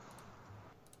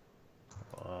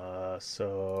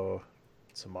So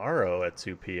tomorrow at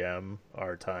 2 p.m.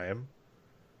 our time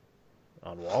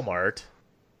on Walmart,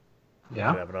 we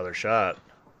Yeah. have another shot.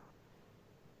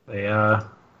 They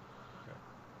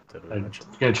Did we mention?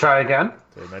 gonna try again.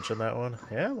 Did we mention that one?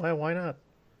 Yeah. Why not?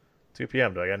 2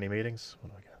 p.m. Do I got any meetings?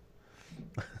 What do I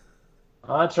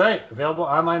got? That's right. Available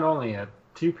online only at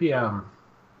 2 p.m.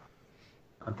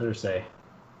 on Thursday.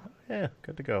 Yeah,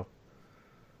 good to go.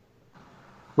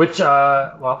 Which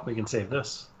well, we can save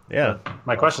this. Yeah. But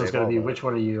my I'll question is save going all to be, of it. which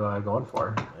one are you going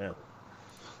for? Yeah.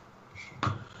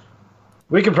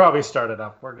 We can probably start it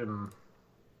up. We're getting.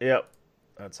 Yep.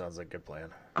 That sounds like a good plan.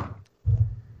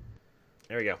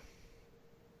 There we go.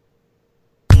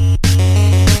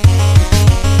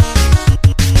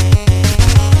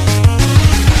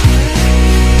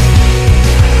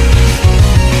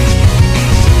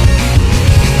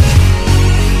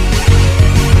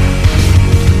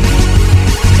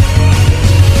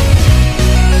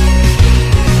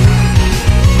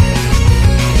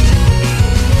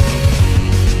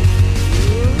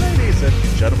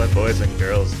 Gentlemen, boys and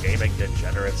girls, gaming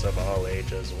degenerates of all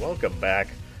ages, welcome back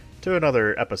to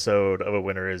another episode of A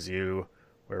Winner Is You,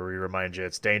 where we remind you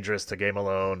it's dangerous to game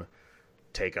alone.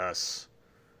 Take us.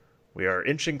 We are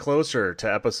inching closer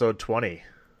to episode 20.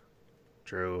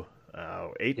 Drew,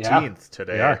 18th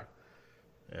today. we are.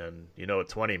 And you know what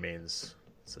 20 means.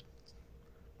 It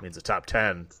means a top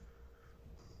 10.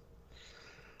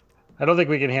 I don't think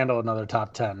we can handle another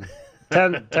top 10.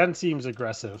 10 seems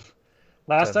aggressive.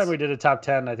 Last time we did a top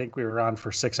 10, I think we were on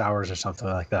for 6 hours or something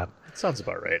like that. That sounds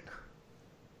about right.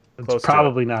 It's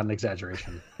probably not an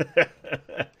exaggeration.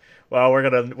 Well, we're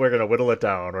gonna whittle it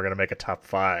down. We're gonna make a top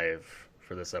 5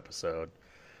 for this episode.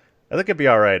 I think it'd be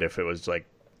all right if it was like,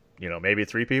 maybe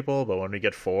 3 people, but when we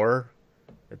get 4,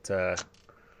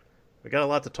 we got a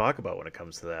lot to talk about when it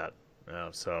comes to that.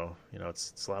 So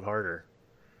it's a lot harder.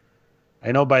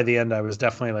 I know by the end I was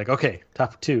definitely like, okay,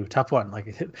 top 2, top 1, like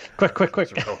quick.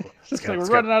 It's like we're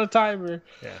running out of time.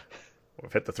 Yeah,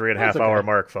 we've hit the 3.5 hour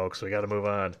mark, folks. We got to move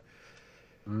on.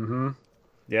 Mm-hmm.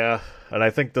 Yeah, and I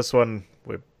think this one,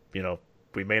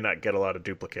 we may not get a lot of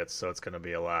duplicates, so it's going to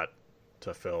be a lot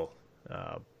to fill,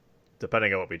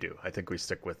 depending on what we do. I think we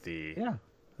stick with the. Yeah.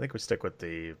 I think we stick with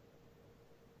the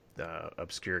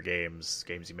obscure games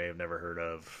you may have never heard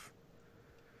of,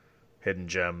 hidden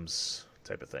gems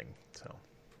type of thing. So.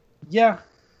 Yeah,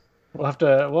 we'll have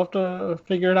to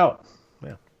figure it out.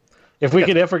 Yeah. If we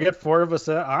could ever get 4 of us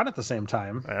on at the same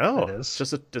time. I know. It's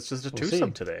just a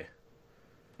twosome today.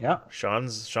 Yeah.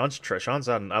 Sean's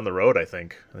on the road. I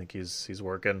think he's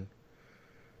working.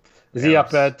 Is he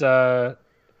up at the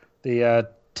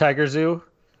Tiger Zoo?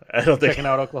 I don't think checking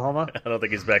out Oklahoma. I don't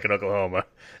think he's back in Oklahoma.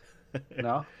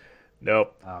 No.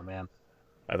 Nope. Oh man.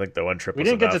 I think the one trip we was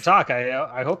didn't enough. Get to talk.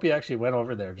 I hope you actually went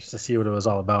over there just to see what it was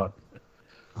all about.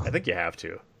 I think you have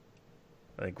to.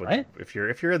 I think right? if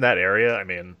you're in that area, I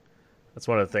mean, that's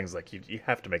one of the things. Like you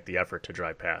have to make the effort to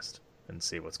drive past and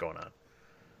see what's going on.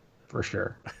 For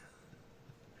sure. And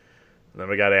then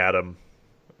we got Adam,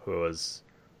 who was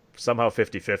somehow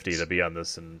 50-50 to be on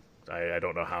this, and I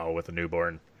don't know how with a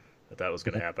newborn that was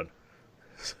going to happen.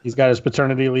 He's got his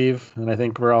paternity leave, and I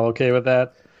think we're all okay with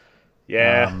that.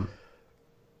 Yeah.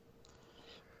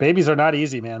 Babies are not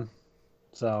easy, man.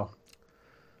 So.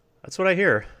 That's what I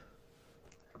hear.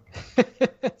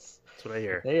 That's what I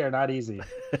hear. They are not easy.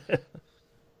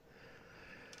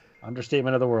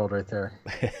 Understatement of the world right there.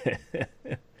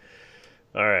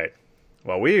 All right.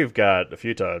 Well, we've got a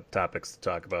few topics to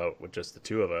talk about with just the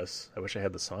two of us. I wish I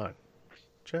had the song.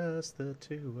 Just the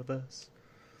two of us.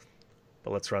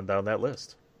 But let's run down that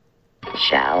list.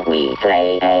 Shall we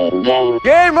play a game?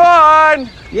 Game on!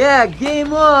 Yeah,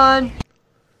 game on!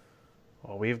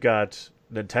 Well, we've got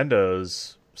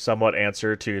Nintendo's somewhat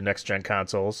answer to next-gen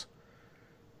consoles.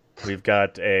 We've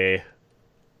got a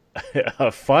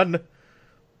fun,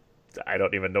 I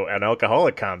don't even know, an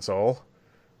alcoholic console.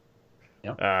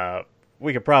 Yep.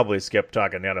 We could probably skip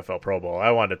talking the NFL Pro Bowl. I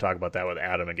wanted to talk about that with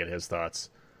Adam and get his thoughts.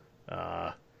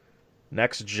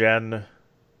 Next-gen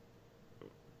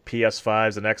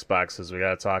PS5s and Xboxes, we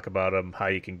got to talk about them, how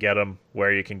you can get them,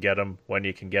 where you can get them, when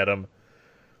you can get them.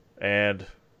 And,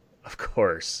 of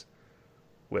course,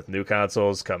 with new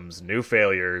consoles comes new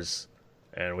failures,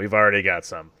 and we've already got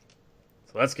some.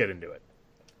 So let's get into it.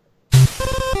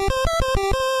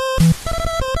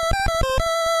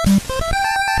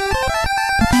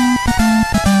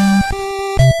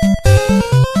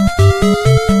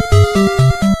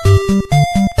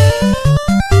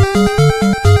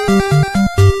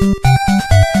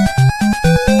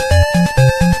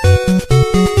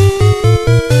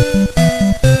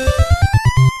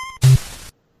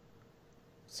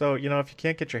 So, if you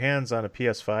can't get your hands on a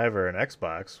PS5 or an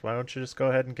Xbox, why don't you just go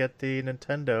ahead and get the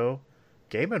Nintendo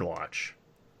Game & Watch?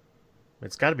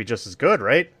 It's got to be just as good,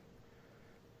 right?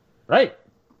 Right.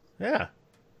 Yeah.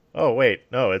 Oh, wait.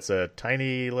 No, it's a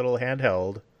tiny little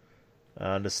handheld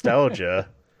nostalgia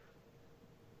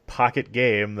pocket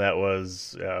game that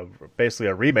was basically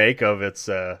a remake of its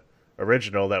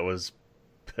original that was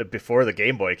before the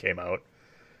Game Boy came out.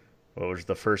 It was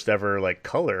the first ever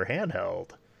color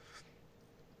handheld.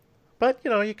 But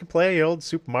you can play old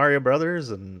Super Mario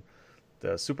Brothers and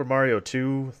the Super Mario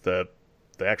 2, the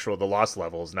Lost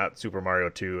Levels, not Super Mario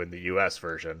 2 in the US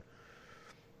version,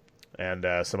 and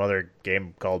some other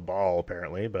game called Ball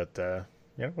apparently. But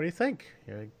what do you think?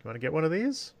 You want to get one of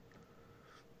these?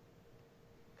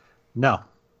 No,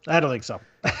 I don't think so.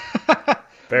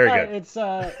 Very good.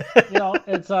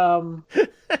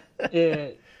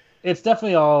 It's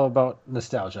definitely all about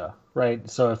nostalgia, right?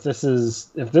 So if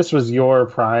this was your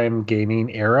prime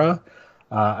gaming era,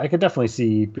 I could definitely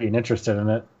see being interested in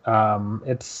it.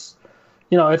 It's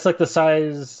like the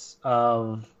size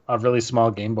of a really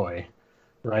small Game Boy,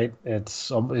 right?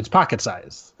 It's pocket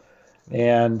sized,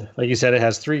 and like you said, it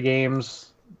has 3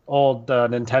 games, old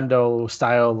Nintendo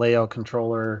style layout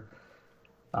controller,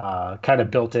 kind of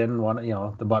built in one,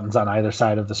 the buttons on either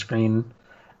side of the screen.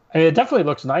 I mean, it definitely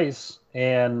looks nice,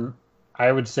 and I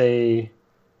would say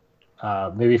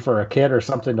maybe for a kid or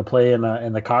something to play in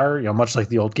the car, much like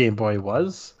the old Game Boy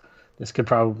was, this could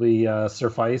probably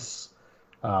suffice.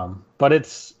 But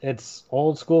it's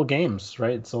old school games,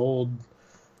 right? It's old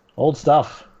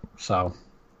stuff, so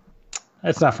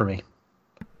it's not for me.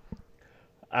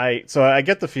 I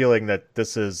get the feeling that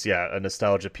this is a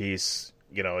nostalgia piece.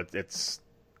 It's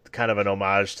kind of an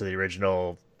homage to the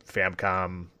original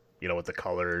Famicom, with the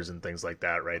colors and things like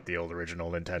that, right? The old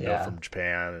original Nintendo from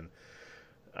Japan.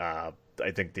 And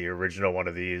I think the original one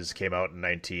of these came out in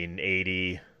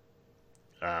 1980.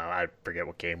 I forget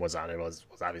what game was on it. It was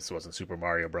obviously wasn't Super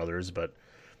Mario Brothers, but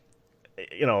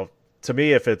to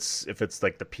me, if it's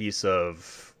like the piece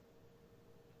of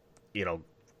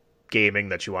gaming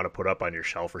that you want to put up on your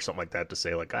shelf or something like that to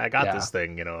say I got this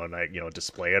thing, and I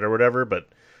display it or whatever, but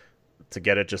to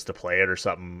get it just to play it or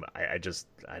something, I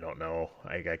don't know.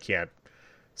 I can't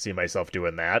see myself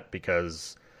doing that,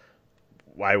 because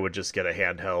why would just get a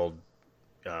handheld,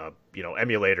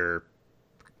 emulator,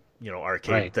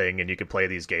 arcade thing, and you could play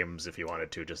these games if you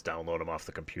wanted to, just download them off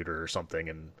the computer or something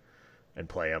and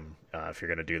play them if you're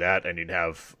going to do that, and you'd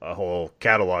have a whole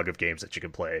catalog of games that you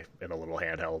can play in a little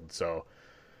handheld. So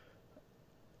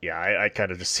yeah, I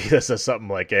kind of just see this as something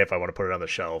like, hey, if I want to put it on the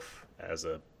shelf as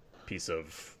a piece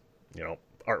of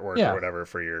artwork or whatever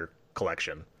for your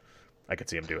collection, I could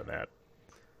see him doing that.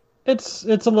 It's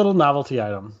a little novelty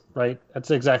item, right? That's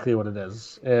exactly what it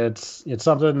is. It's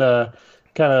something to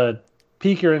kind of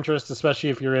pique your interest, especially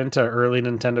if you're into early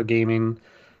Nintendo gaming.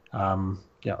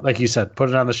 Like you said, put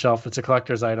it on the shelf. It's a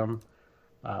collector's item.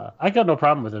 I got no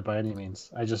problem with it by any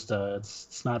means. I just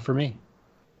it's not for me.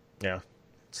 Yeah,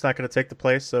 it's not going to take the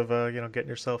place of getting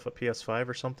yourself a PS5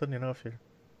 or something. If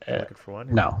you're looking for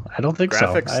one. No, I don't think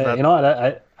graphics, so. You know what?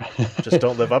 I just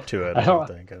don't live up to it. I don't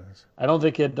think. I don't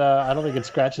think it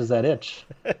scratches that itch.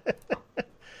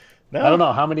 No. I don't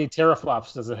know how many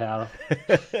teraflops does it have.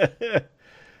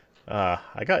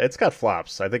 It's got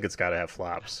flops. I think it's got to have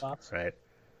flops, right?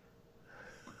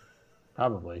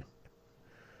 Probably.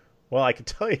 Well, I can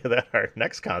tell you that our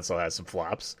next console has some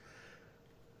flops.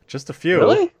 Just a few.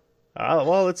 Really?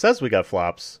 Well, it says we got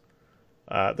flops.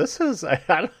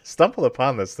 I stumbled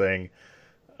upon this thing.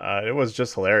 It was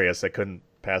just hilarious. I couldn't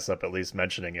pass up at least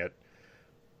mentioning it.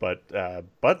 But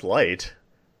Bud Light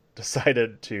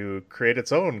decided to create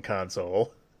its own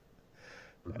console.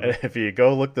 Mm-hmm. And if you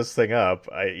go look this thing up,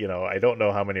 I don't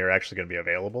know how many are actually going to be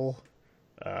available.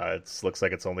 It looks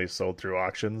like it's only sold through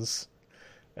auctions,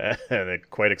 and it's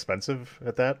quite expensive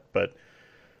at that. But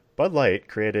Bud Light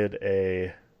created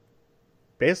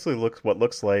what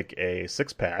looks like a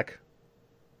 6-pack,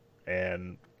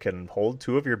 and can hold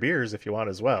 2 of your beers if you want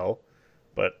as well,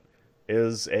 but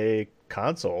is a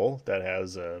console that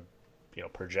has a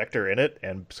projector in it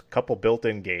and a couple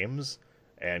built-in games,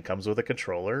 and comes with a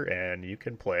controller, and you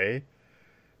can play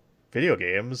video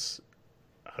games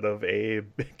out of a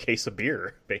case of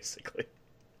beer, basically.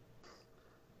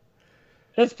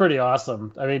 It's pretty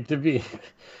awesome. I mean,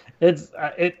 it's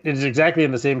exactly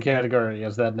in the same category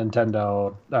as that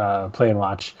Nintendo Play and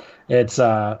Watch. It's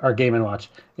or Game and Watch.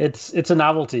 It's a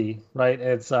novelty, right?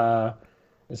 It's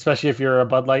especially if you're a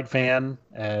Bud Light fan.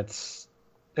 It's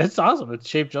awesome. It's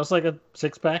shaped just like a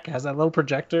 6-pack. Has that little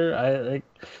projector.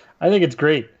 I think it's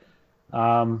great.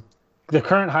 the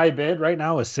current high bid right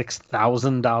now is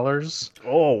 $6,000.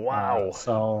 Oh wow,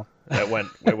 So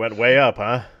it went way up,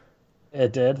 huh?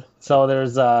 it did. So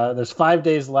there's 5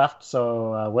 days left.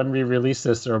 So when we release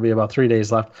this, there will be about 3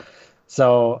 days left.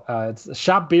 So it's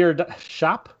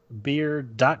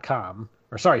shopbeer.com,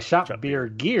 or sorry,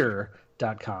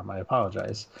 shopbeergear.com. I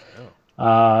apologize.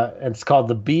 It's called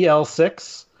the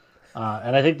BL6.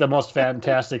 And I think the most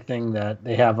fantastic thing that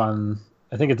they have I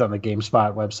think it's on the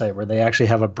GameSpot website, where they actually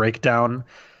have a breakdown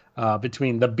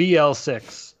between the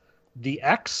BL6, the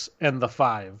X, and the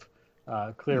 5.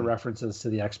 Clear references to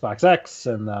the Xbox X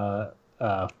and the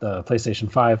PlayStation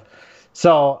 5.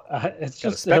 So it's Got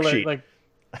a just spec sheet. like,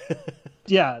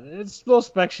 yeah, it's a little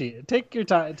spec sheet. Take your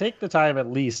time. Take the time at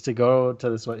least to go to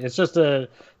this one. It's just search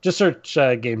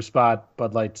GameSpot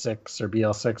Bud Light 6 or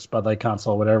BL6 Bud Light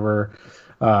console, whatever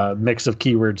mix of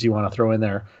keywords you want to throw in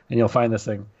there, and you'll find this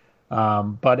thing.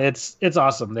 But it's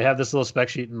awesome. They have this little spec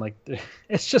sheet, and like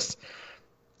it's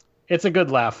a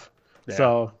good laugh. Yeah.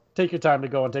 So take your time to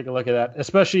go and take a look at that,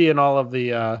 especially in all of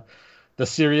the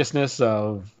seriousness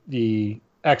of the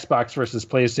Xbox versus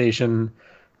PlayStation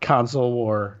console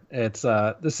war. It's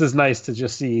this is nice to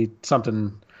just see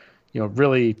something,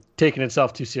 really taking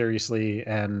itself too seriously,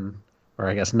 or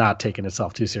I guess not taking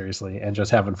itself too seriously, and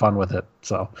just having fun with it.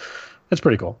 So it's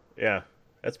pretty cool. Yeah,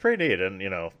 that's pretty neat. And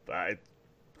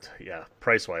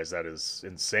price wise, that is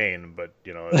insane. But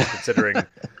considering,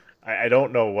 I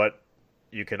don't know what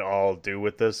you can all do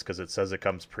with this, because it says it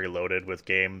comes preloaded with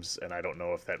games, and I don't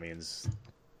know if that means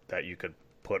that you could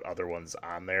put other ones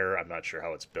on there. I'm not sure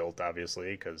how it's built,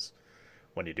 obviously, because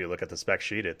when you do look at the spec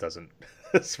sheet, it doesn't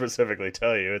specifically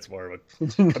tell you. It's more of a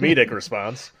comedic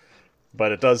response.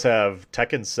 But it does have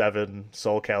Tekken 7,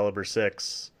 Soul Calibur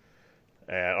 6,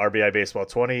 RBI Baseball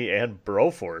 20, and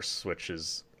Broforce, which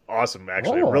is awesome.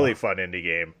 Actually, a really fun indie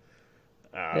game.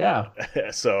 Yeah.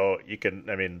 So you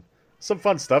can, some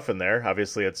fun stuff in there.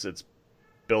 Obviously, it's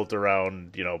built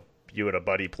around, you and a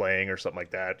buddy playing or something like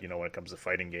that, when it comes to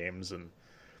fighting games. And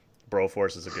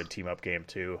Broforce is a good team-up game,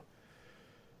 too.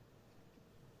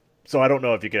 So I don't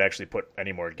know if you could actually put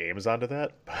any more games onto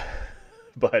that.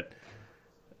 But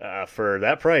for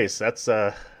that price, that's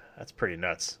pretty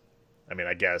nuts.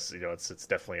 I guess, it's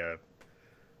definitely a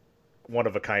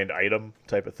one-of-a-kind item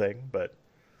type of thing. But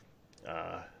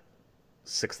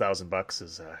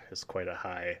 $6,000 is quite a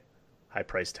high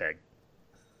price tag.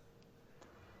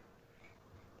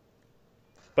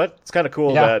 But it's kind of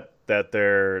cool that they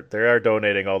are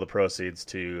donating all the proceeds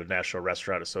to National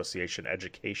Restaurant Association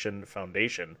Education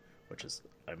Foundation, which is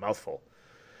a mouthful.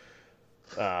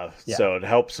 So to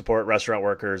help support restaurant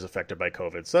workers affected by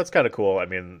COVID. So that's kind of cool.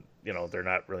 They're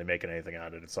not really making anything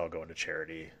on it. It's all going to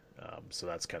charity. So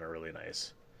that's kind of really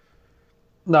nice.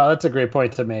 No, that's a great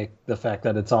point to make. The fact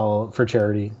that it's all for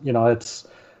charity. It's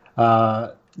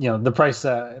the price.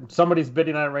 Somebody's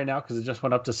bidding on it right now because it just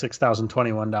went up to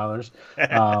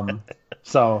 $6,021.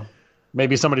 So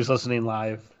maybe somebody's listening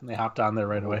live and they hopped on there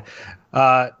right away.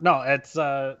 No, it's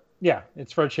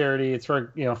it's for charity. It's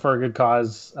for for a good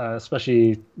cause.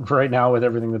 Especially right now with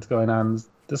everything that's going on,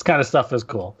 this kind of stuff is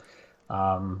cool.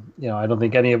 I don't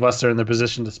think any of us are in the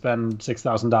position to spend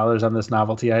 $6,000 on this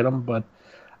novelty item, but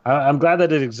I'm glad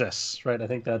that it exists, right? I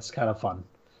think that's kind of fun.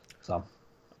 So,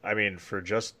 for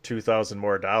just $2,000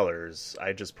 more,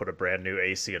 I just put a brand new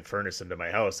AC and furnace into my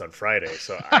house on Friday.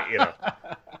 So,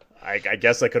 I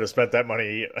guess I could have spent that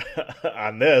money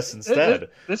on this instead.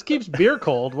 This keeps beer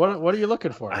cold. What are you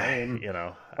looking for? Why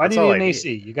do you need an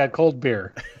AC? You got cold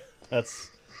beer.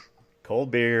 That's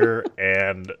cold beer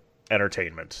and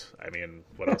entertainment.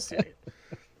 What else do you need?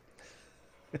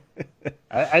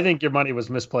 I think your money was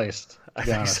misplaced, to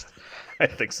be honest. I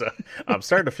think so. I'm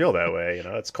starting to feel that way.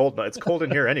 It's cold. It's cold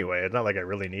in here anyway. It's not like I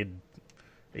really need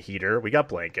a heater. We got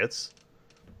blankets.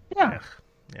 Yeah.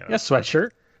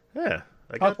 Sweatshirt. Yeah.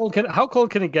 How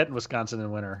cold can it get in Wisconsin in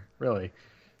winter? Really?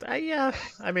 Yeah.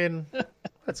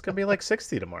 It's gonna be like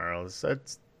 60 tomorrow. Is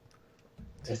it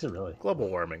really? Global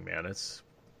warming, man. It's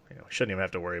we shouldn't even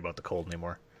have to worry about the cold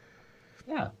anymore.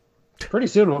 Yeah. Pretty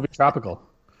soon we'll be tropical.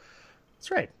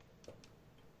 That's right.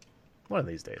 One of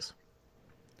these days.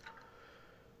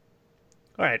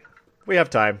 All right. We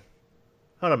have time.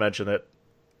 I want to mention it.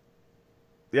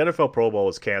 The NFL Pro Bowl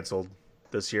was canceled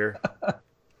this year.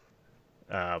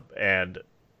 And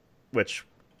which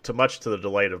much to the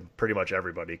delight of pretty much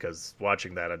everybody, because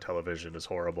watching that on television is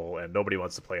horrible and nobody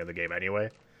wants to play in the game anyway.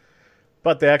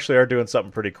 But they actually are doing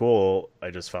something pretty cool,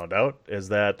 I just found out, is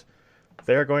that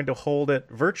they're going to hold it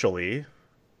virtually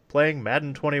playing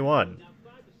Madden 21,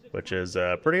 which is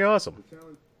pretty awesome.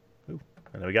 Ooh,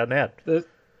 and then we got an ad.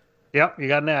 Yep, you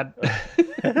got an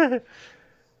ad.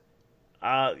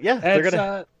 Yeah, they're It's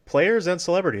gonna players and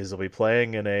celebrities will be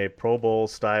playing in a Pro Bowl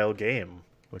style game,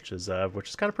 which is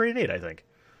kind of pretty neat, I think.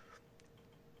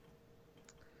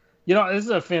 this is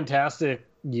a fantastic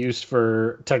use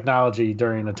for technology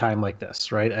during a time like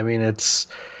this, right? I mean, it's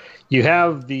you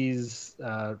have these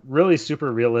really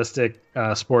super realistic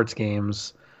sports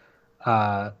games.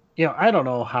 I don't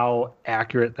know how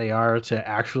accurate they are to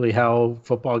actually how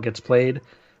football gets played.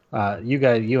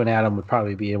 You and Adam would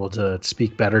probably be able to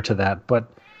speak better to that,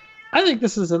 but I think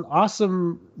this is an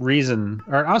awesome reason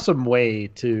or an awesome way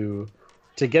to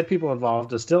get people involved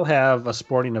to still have a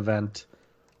sporting event,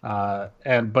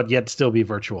 and but yet still be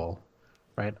virtual,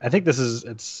 right? I think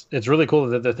it's really cool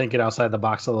that they're thinking outside the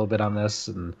box a little bit on this,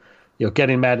 and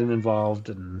getting Madden involved,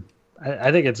 and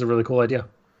I think it's a really cool idea.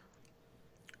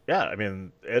 Yeah, I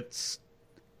mean it's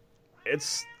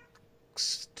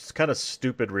kind of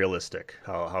stupid realistic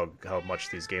how much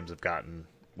these games have gotten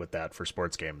with that for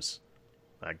sports games.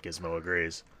 Gizmo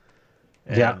agrees.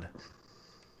 And Yeah.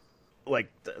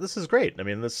 this is great. I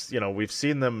mean, we've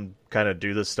seen them kind of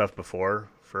do this stuff before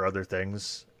for other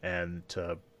things, and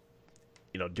to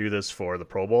do this for the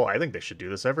Pro Bowl, I think they should do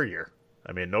this every year.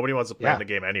 I mean, nobody wants to play in the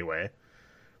game anyway,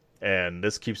 and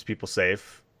this keeps people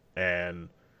safe, and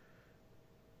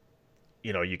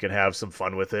you can have some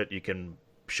fun with it. You can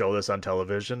show this on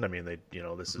television. I mean,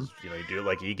 this is, you do it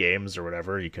like e-games or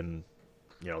whatever. You can,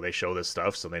 they show this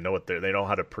stuff, so they know they know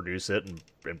how to produce it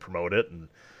and promote it, and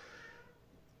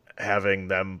having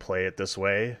them play it this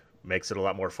way makes it a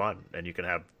lot more fun, and you can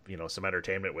have, some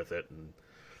entertainment with it. And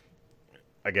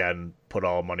again, put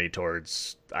all money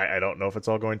towards, I don't know if it's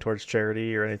all going towards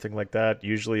charity or anything like that.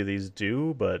 Usually these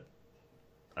do, but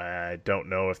I don't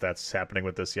know if that's happening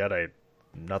with this yet.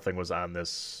 Nothing was on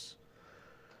this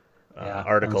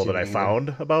article that I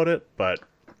found about it, but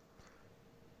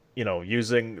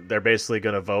they're basically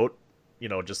going to vote,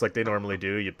 just like they normally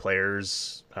do. You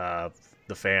players,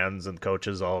 the fans and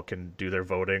coaches all can do their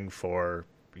voting for,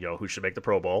 who should make the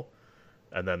Pro Bowl,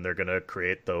 and then they're going to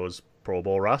create those Pro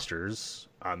Bowl rosters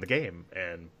on the game,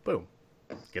 and boom,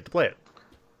 get to play it.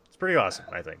 It's pretty awesome,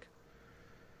 I think.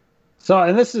 So,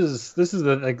 and this is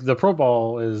the Pro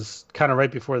Bowl is kind of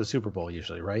right before the Super Bowl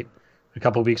usually, right? A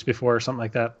couple of weeks before or something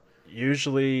like that.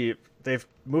 Usually they've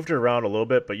moved it around a little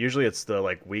bit, but usually it's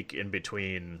the week in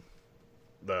between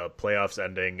the playoffs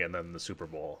ending and then the Super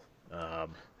Bowl.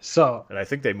 And I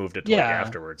think they moved it to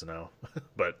afterwards now.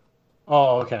 But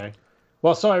okay.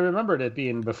 Well, so I remembered it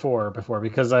being before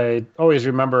because I always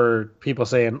remember people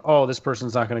saying, "Oh, this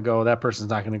person's not going to go, that person's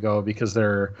not going to go because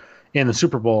they're in the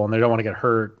Super Bowl and they don't want to get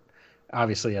hurt."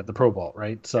 Obviously at the Pro Bowl,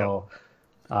 right? So,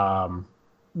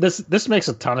 this makes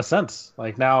a ton of sense.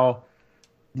 Like now,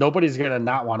 nobody's gonna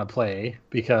not want to play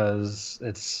because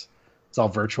it's all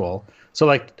virtual.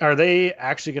 So, are they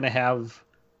actually gonna have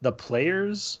the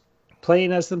players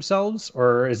playing as themselves,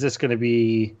 or is this gonna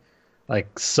be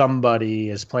somebody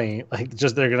is playing?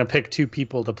 Just they're gonna pick two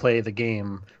people to play the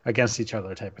game against each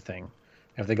other, type of thing.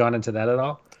 Have they gone into that at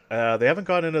all? They haven't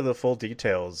gone into the full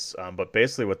details, but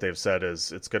basically what they've said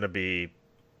is it's going to be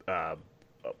a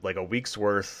week's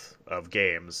worth of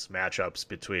games, matchups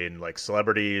between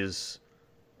celebrities.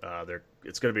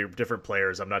 It's going to be different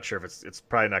players. I'm not sure if it's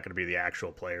probably not going to be the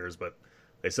actual players, but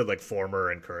they said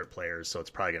former and current players, so it's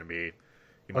probably going to be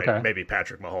maybe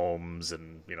Patrick Mahomes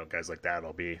and guys like that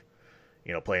will be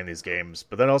playing these games.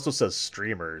 But then it also says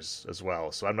streamers as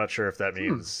well, so I'm not sure if that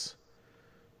means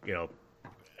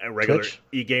regular Twitch?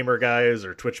 e-gamer guys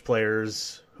or Twitch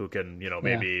players who can,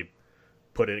 maybe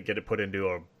get it put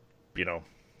into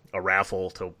a raffle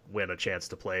to win a chance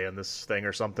to play in this thing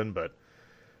or something. But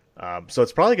so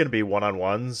it's probably going to be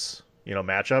one-on-ones,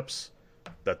 matchups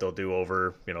that they'll do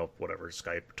over, whatever,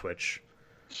 Skype, Twitch.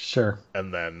 Sure.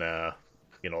 And then,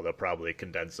 they'll probably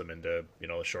condense them into,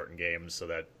 shortened games so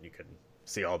that you can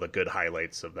see all the good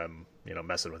highlights of them,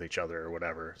 messing with each other or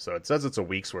whatever. So it says it's a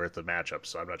week's worth of matchups,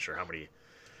 so I'm not sure how many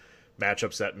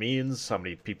matchups that means, how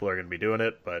many people are going to be doing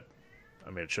it, but I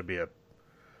mean, it should be I'm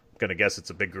going to guess it's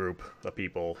a big group of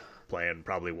people playing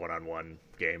probably one-on-one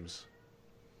games.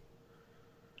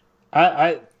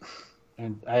 I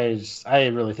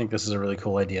really think this is a really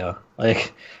cool idea. I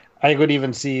would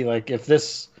even see if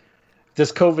this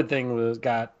COVID thing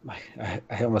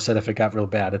I almost said if it got real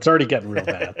bad. It's already getting real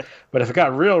bad. But if it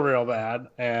got real bad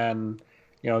and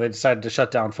they decided to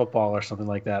shut down football or something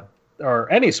like that,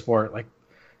 or any sport,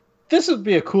 this would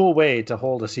be a cool way to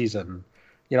hold a season.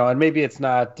 And maybe it's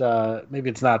not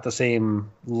the same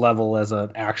level as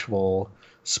an actual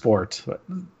sport. But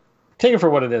take it for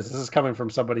what it is. This is coming from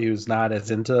somebody who's not as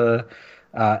into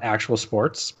actual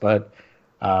sports, but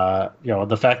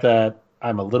the fact that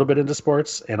I'm a little bit into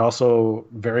sports and also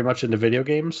very much into video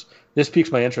games, this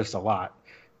piques my interest a lot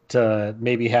to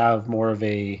maybe have more of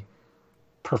a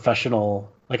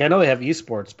professional. Like I know they have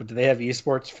esports, but do they have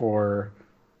esports for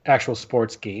actual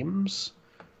sports games?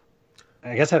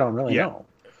 I guess I don't really know.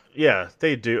 Yeah,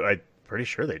 they do. I'm pretty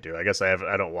sure they do. I guess I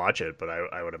don't watch it, but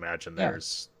I would imagine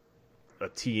there's a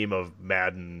team of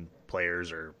Madden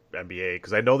players or NBA,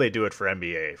 because I know they do it for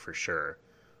NBA for sure,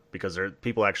 because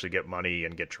people actually get money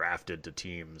and get drafted to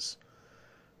teams,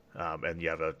 and you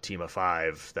have a team of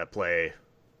 5 that play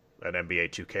an NBA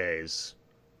 2Ks,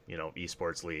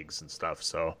 esports leagues and stuff.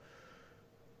 So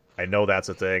I know that's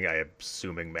a thing. I'm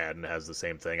assuming Madden has the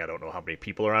same thing. I don't know how many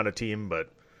people are on a team, but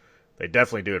they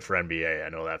definitely do it for NBA. I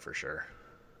know that for sure.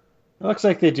 It looks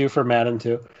like they do for Madden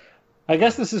too. I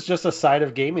guess this is just a side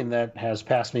of gaming that has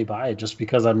passed me by just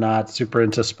because I'm not super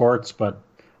into sports, but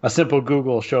a simple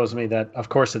Google shows me that of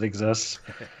course it exists.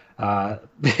 I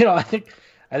think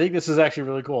this is actually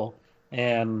really cool.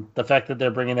 And the fact that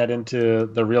they're bringing that into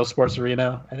the real sports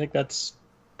arena, I think that's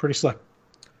pretty slick.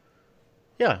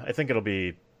 Yeah, I think it'll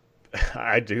be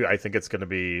I think it's going to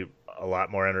be a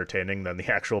lot more entertaining than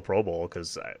the actual Pro Bowl,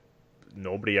 because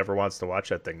nobody ever wants to watch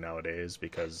that thing nowadays,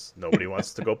 because nobody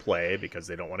wants to go play because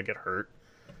they don't want to get hurt,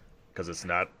 because it's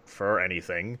not for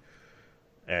anything,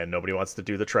 and nobody wants to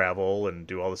do the travel and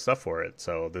do all the stuff for it.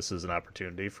 So this is an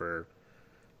opportunity for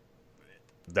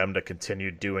them to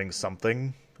continue doing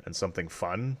something and something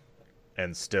fun,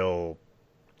 and still,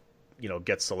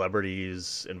 get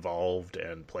celebrities involved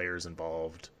and players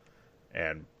involved,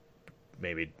 and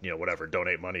maybe, whatever,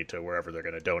 donate money to wherever they're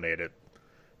going to donate it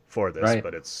for this. Right.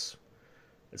 But it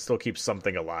still keeps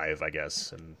something alive, I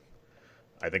guess. And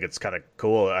I think it's kind of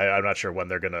cool. I'm not sure when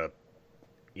they're going to,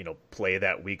 play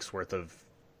that week's worth of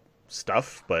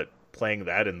stuff, but playing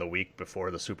that in the week before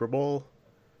the Super Bowl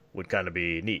would kind of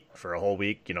be neat for a whole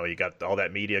week. You got all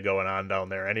that media going on down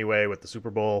there anyway with the Super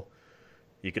Bowl.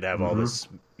 You could have all this,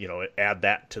 add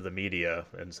that to the media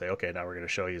and say, okay, now we're going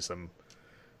to show you some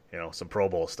Pro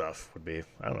Bowl stuff. Would be,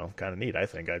 I don't know, kind of neat, I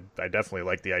think. I definitely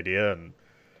like the idea, and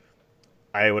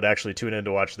I would actually tune in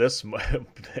to watch this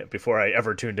before I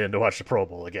ever tuned in to watch the Pro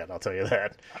Bowl again, I'll tell you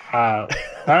that. I'm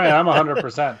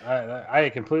 100%. I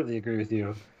completely agree with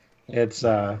you. It's,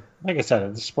 like I said,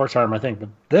 it's sports arm, I think, but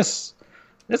this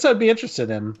I'd be interested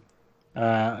in.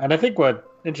 And I think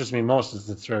what interests me most is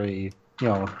it's very,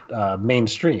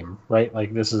 mainstream, right?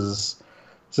 Like this is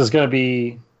going to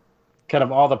be kind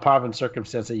of all the pomp and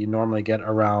circumstance that you normally get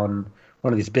around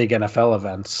one of these big NFL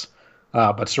events,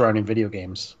 but surrounding video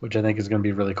games, which I think is going to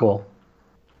be really cool.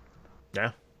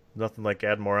 Yeah, nothing like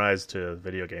add more eyes to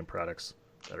video game products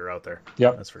that are out there.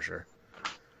 Yep, that's for sure.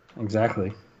 Exactly.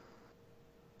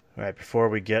 All right, before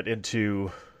we get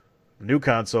into new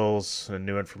consoles and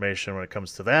new information when it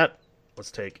comes to that,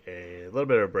 let's take a little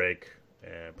bit of a break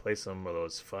and play some of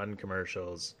those fun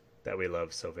commercials that we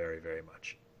love so very, very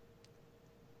much.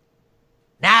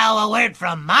 Now a word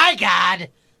from my God,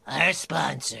 our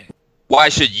sponsor. Why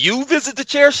should you visit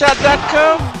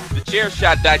thechairshot.com?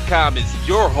 Thechairshot.com is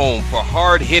your home for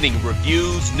hard-hitting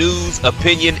reviews, news,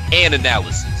 opinion, and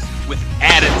analysis with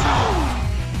attitude.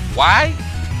 Why?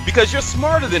 Because you're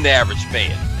smarter than the average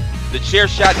fan.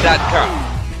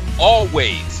 Thechairshot.com.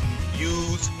 Always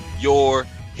use your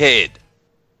head.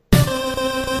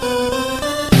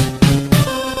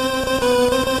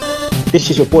 This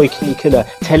is your boy King Killer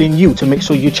telling you to make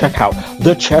sure you check out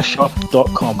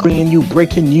thechairshot.com, bringing you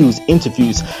breaking news,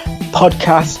 interviews,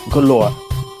 podcasts galore,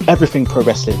 everything pro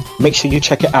wrestling. Make sure you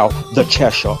check it out,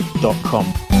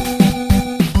 thechairshot.com.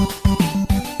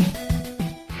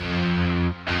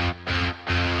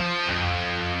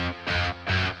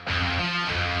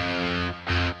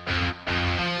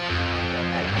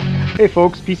 Hey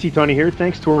folks, PC Tony here.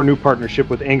 Thanks to our new partnership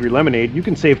with Angry Lemonade, you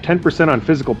can save 10% on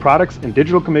physical products and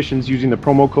digital commissions using the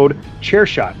promo code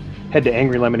ChairShot. Head to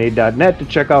angrylemonade.net to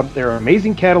check out their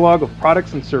amazing catalog of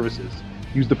products and services.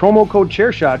 Use the promo code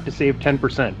ChairShot to save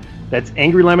 10%. That's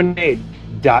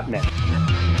angrylemonade.net.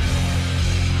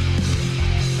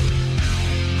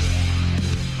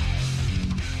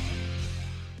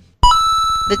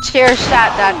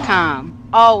 Thechairshot.com.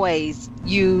 Always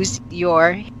use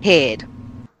your head.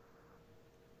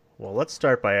 Well, let's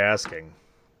start by asking,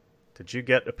 did you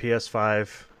get a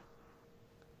PS5?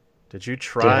 Did you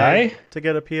try to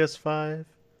get a PS5?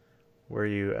 Were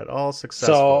you at all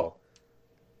successful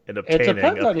in obtaining a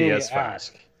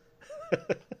PS5?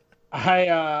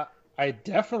 I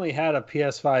definitely had a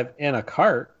PS5 in a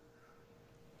cart,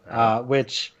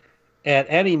 which at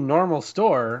any normal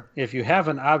store, if you have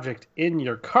an object in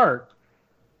your cart,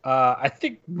 I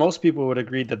think most people would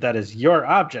agree that that is your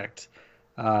object.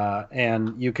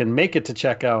 and you can make it to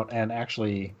checkout and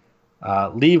actually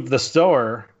leave the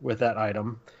store with that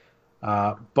item.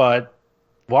 But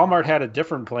Walmart had a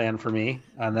different plan for me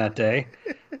on that day.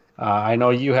 I know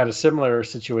you had a similar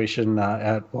situation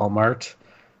at Walmart.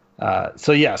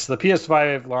 So yes, the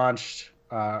PS5 launched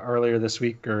earlier this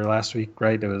week or last week,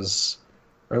 right? It was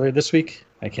earlier this week.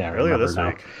 I can't Earlier remember this now.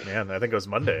 week. Man, I think it was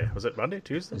Monday. Was it Monday?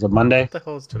 Tuesday? Was it Monday? What the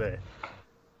hell is today?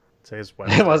 Today's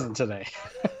Wednesday. It wasn't today.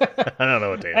 I don't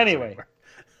know what day it is Anyway, anymore.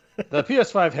 the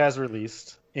PS5 has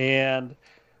released, and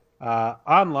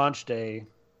on launch day,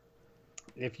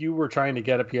 if you were trying to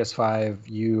get a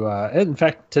PS5, in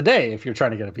fact, today, if you're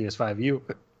trying to get a PS5, you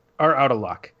are out of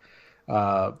luck.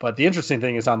 But the interesting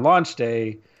thing is on launch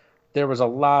day, there was a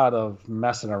lot of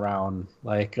messing around.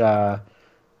 Like,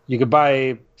 you could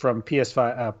buy from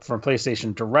PS5, from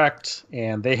PlayStation Direct,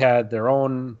 and they had their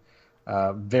own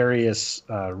various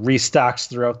restocks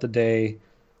throughout the day.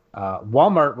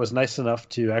 Walmart was nice enough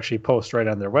to actually post right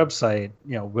on their website,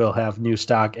 we'll have new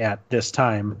stock at this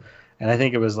time. And I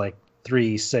think it was like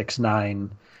 3, 6,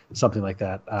 9, something like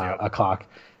that, o'clock.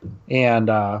 And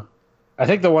I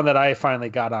think the one that I finally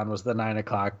got on was the 9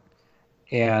 o'clock.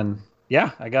 And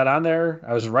yeah, I got on there.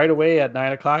 I was right away at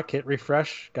 9 o'clock, hit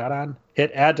refresh, got on, hit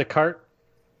add to cart,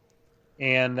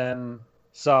 and then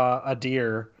saw a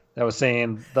deer that was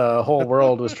saying the whole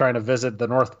world was trying to visit the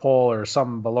North Pole or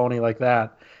some baloney like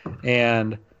that.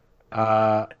 And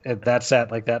that sat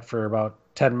like that for about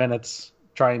 10 minutes,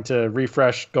 trying to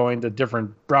refresh, going to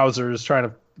different browsers, trying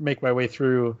to make my way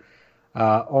through,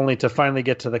 only to finally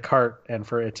get to the cart and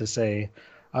for it to say,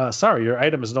 sorry, your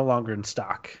item is no longer in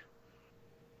stock.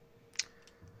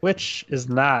 Which is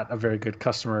not a very good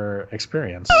customer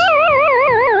experience.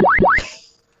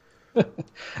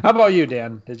 How about you,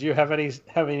 Dan? Did you have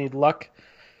any luck?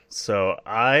 So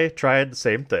I tried the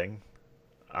same thing.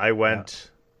 I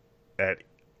went to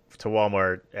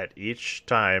Walmart at each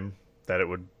time that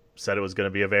said it was going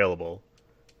to be available,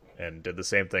 and did the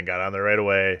same thing. Got on there right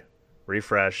away,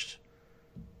 refreshed,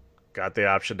 got the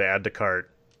option to add to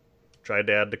cart, tried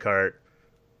to add to cart,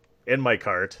 in my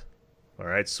cart. All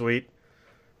right, sweet.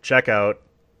 Checkout,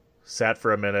 sat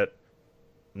for a minute.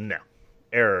 No,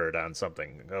 errored on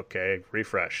something. Okay,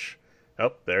 refresh.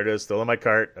 Oh, there it is, still in my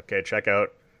cart. Okay, checkout.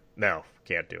 No,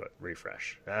 can't do it.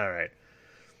 Refresh. All right.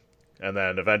 And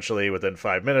then eventually, within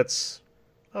 5 minutes,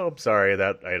 oh, I'm sorry,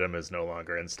 that item is no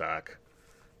longer in stock.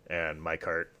 And my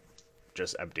cart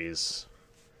just empties.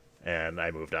 And I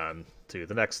moved on to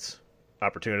the next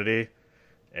opportunity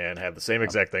and had the same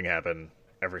exact thing happen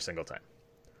every single time.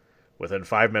 Within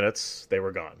 5 minutes, they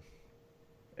were gone.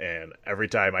 And every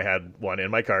time I had one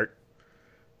in my cart.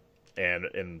 And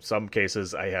in some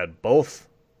cases, I had both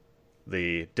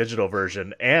the digital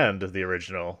version and the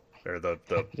original, or the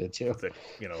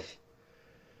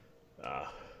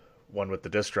one with the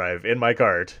disc drive in my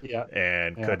cart,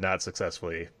 could not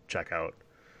successfully check out.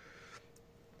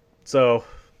 So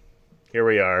here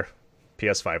we are,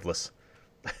 PS5less.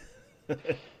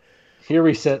 Here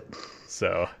we sit.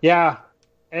 So yeah,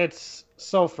 it's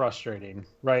so frustrating,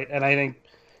 right? And I think,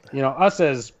 us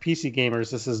as PC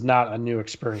gamers, this is not a new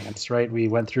experience, right? We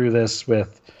went through this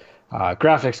with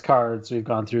graphics cards. We've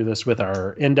gone through this with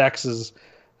our indices,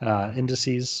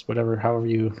 however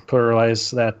you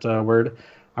pluralize that word.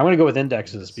 I'm going to go with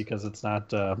indexes because it's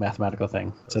not a mathematical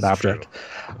thing. It's an object.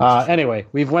 Anyway,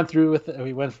 we've gone through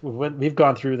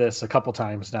this a couple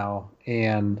times now,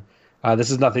 and this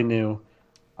is nothing new.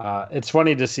 It's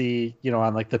funny to see,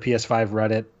 on like the PS5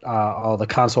 Reddit, all the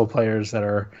console players that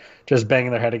are just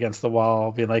banging their head against the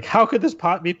wall, being like, "How could this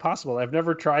be possible? I've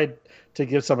never tried to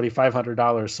give somebody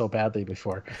 $500 so badly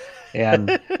before," and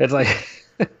it's like,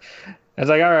 all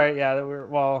right, yeah,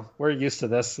 we're used to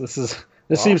this.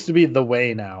 This seems to be the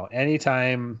way now.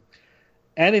 Anytime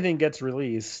anything gets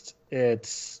released,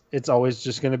 it's always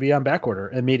just going to be on back order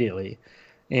immediately,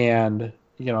 and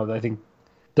I think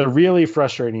the really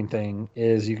frustrating thing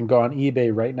is you can go on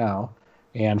eBay right now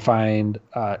and find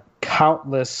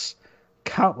countless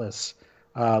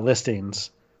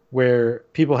listings where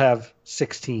people have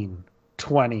 16,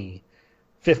 20,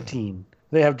 15.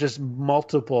 They have just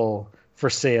multiple for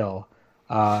sale.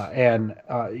 They're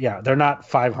not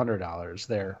 $500.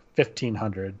 They're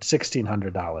 $1,500,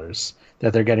 $1,600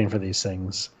 that they're getting for these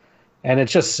things. And it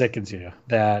just sickens you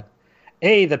that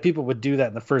people would do that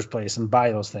in the first place and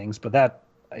buy those things, but that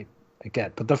I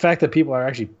get. But the fact that people are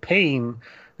actually paying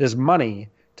this money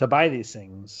to buy these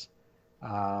things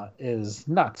is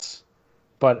nuts.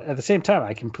 But at the same time,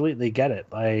 I completely get it.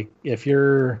 Like if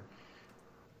you're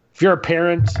a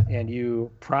parent and you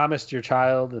promised your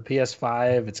child the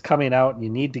PS5, it's coming out and you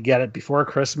need to get it before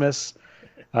Christmas,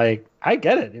 Like, I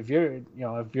get it. If you're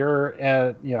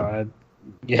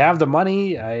you have the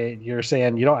money, you're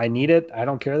saying, I need it. I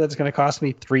don't care that it's going to cost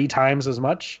me 3 times as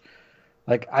much.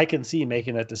 Like, I can see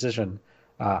making that decision.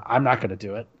 I'm not going to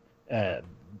do it.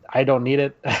 I don't need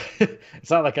it. It's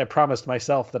not like I promised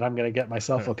myself that I'm going to get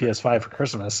myself a PS5 for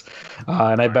Christmas,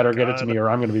 and I better get it to me or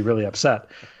I'm going to be really upset.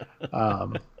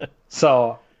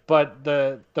 But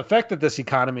the fact that this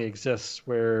economy exists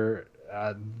where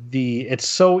it's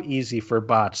so easy for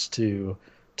bots to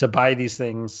buy these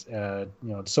things,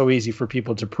 it's so easy for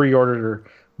people to pre-order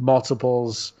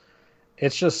multiples.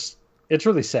 It's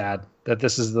really sad that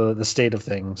this is the state of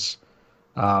things.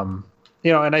 And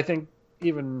I think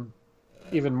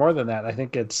even more than that, I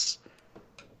think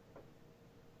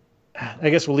I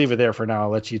guess we'll leave it there for now. I'll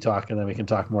let you talk, and then we can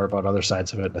talk more about other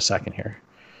sides of it in a second here.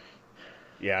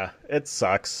 Yeah, it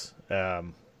sucks,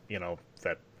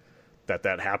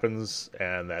 that happens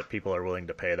and that people are willing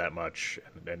to pay that much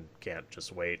and can't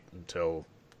just wait until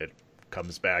it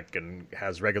comes back and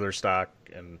has regular stock.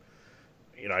 And,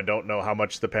 I don't know how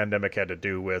much the pandemic had to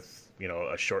do with,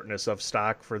 a shortness of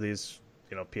stock for these,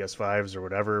 PS5s or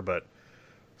whatever, but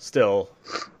still,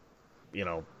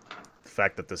 the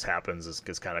fact that this happens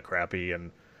is kind of crappy.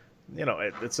 And,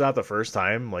 it's not the first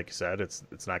time, like you said, it's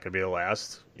not going to be the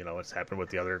last. It's happened with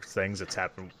the other things. It's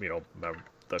happened,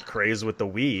 the craze with the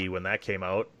Wii when that came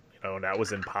out, and that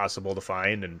was impossible to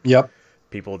find. And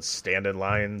people would stand in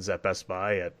lines at Best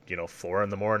Buy at, 4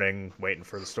 a.m. waiting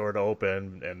for the store to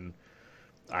open. And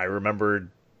I remembered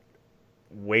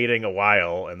waiting a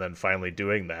while and then finally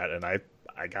doing that. And I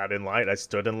got in line. I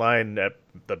stood in line at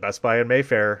the Best Buy in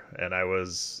Mayfair, and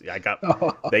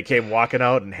they came walking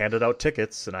out and handed out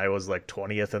tickets, and I was like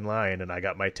 20th in line, and I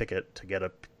got my ticket to get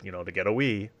a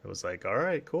Wii. It was like, all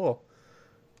right, cool.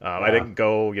 I didn't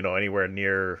go, anywhere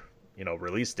near,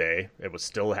 release day. It was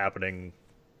still happening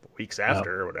weeks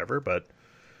after or whatever, but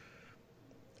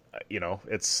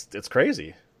it's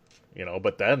crazy,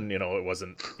 but then, it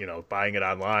wasn't, buying it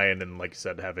online and, like you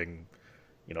said, having,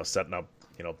 setting up,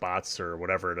 bots or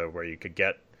whatever to where you could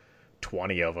get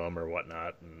 20 of them or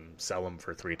whatnot and sell them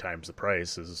for 3 times the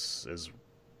price is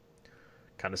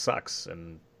kind of sucks.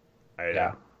 And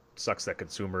it sucks that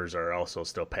consumers are also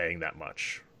still paying that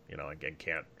much, again,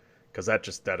 can't, because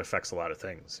that affects a lot of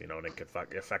things, and it could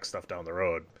affect stuff down the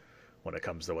road when it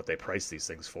comes to what they price these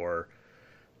things for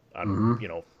on,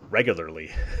 regularly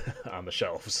on the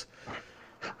shelves.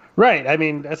 Right. I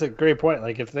mean, that's a great point.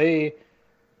 Like, if they,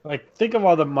 think of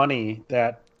all the money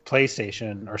that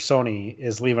PlayStation or Sony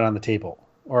is leaving on the table,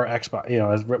 or Xbox,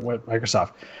 as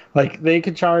Microsoft, they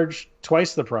could charge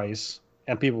twice the price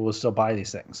and people will still buy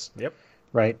these things. Yep.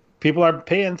 Right. People are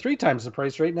paying 3 times the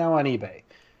price right now on eBay.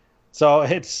 So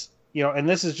it's, and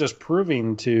this is just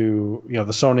proving to, the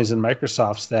Sonys and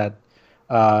Microsofts that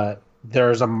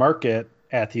there's a market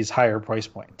at these higher price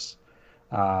points.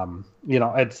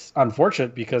 It's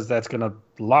unfortunate because that's going to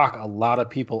lock a lot of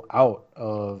people out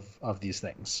of these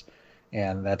things,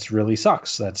 and that's really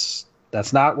sucks.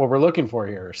 That's not what we're looking for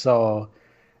here. So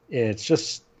it's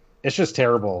just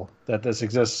terrible that this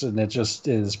exists, and it just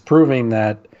is proving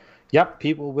that, yep,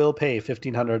 people will pay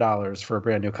 $1,500 for a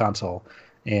brand new console,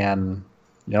 and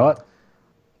you know what?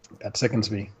 That sickens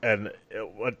me. And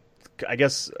what I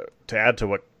guess to add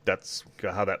to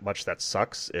how much that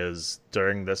sucks is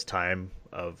during this time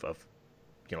of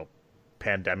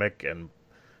pandemic and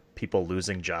people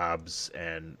losing jobs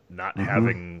and not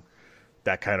having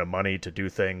that kind of money to do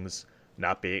things,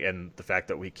 and the fact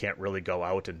that we can't really go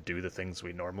out and do the things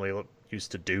we normally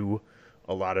used to do.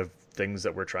 A lot of things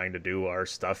that we're trying to do are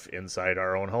stuff inside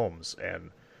our own homes,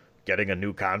 and getting a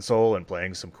new console and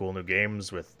playing some cool new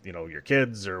games with, your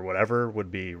kids or whatever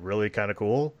would be really kind of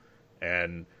cool.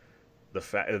 And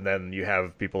and then you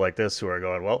have people like this who are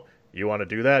going, well, you want to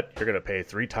do that? You're going to pay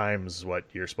 3 times what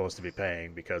you're supposed to be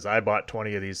paying because I bought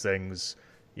 20 of these things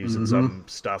using some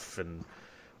stuff, and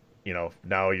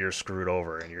now you're screwed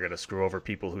over, and you're going to screw over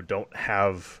people who don't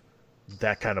have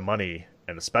that kind of money,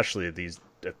 and especially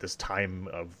at this time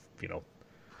of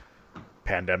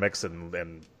pandemics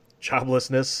and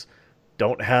joblessness,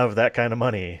 don't have that kind of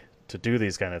money to do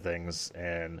these kind of things,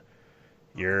 and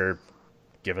you're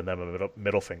giving them a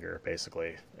middle finger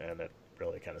basically, and it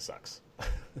really kind of sucks.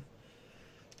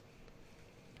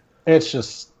 It's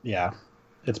just,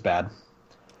 it's bad.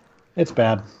 It's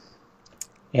bad.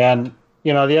 And,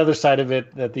 the other side of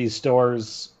it, that these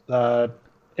stores,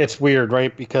 it's weird,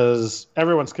 right? Because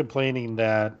everyone's complaining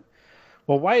that,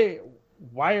 well, why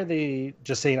are they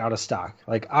just saying out of stock?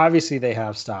 Like, obviously they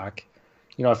have stock.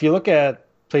 If you look at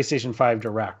PlayStation 5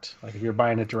 Direct, like if you're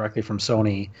buying it directly from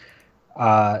Sony,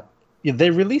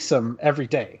 they release them every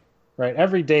day, right?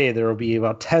 Every day there will be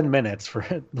about 10 minutes for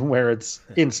where it's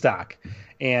in stock.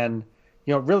 And,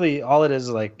 really all it is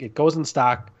like it goes in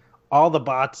stock. All the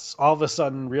bots all of a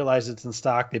sudden realize it's in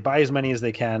stock. They buy as many as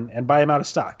they can and buy them out of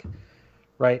stock,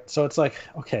 right? So it's like,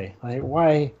 okay, like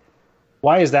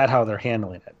why is that how they're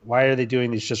handling it? Why are they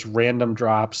doing these just random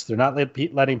drops? They're not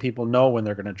letting people know when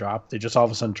they're going to drop. They just all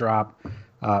of a sudden drop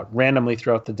randomly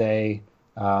throughout the day.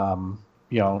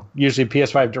 Usually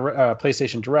PS5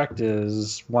 PlayStation Direct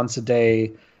is once a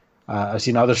day. I've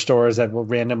seen other stores that will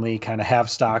randomly kind of have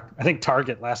stock. I think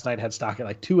Target last night had stock at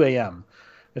like 2 a.m.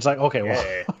 It's like, okay,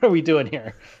 well, what are we doing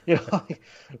here?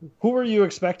 Who are you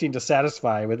expecting to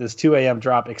satisfy with this 2 a.m.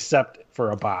 drop except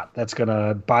for a bot that's going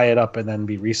to buy it up and then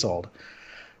be resold?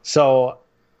 So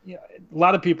a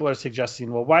lot of people are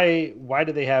suggesting, well, why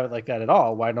do they have it like that at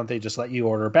all? Why don't they just let you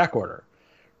order back order,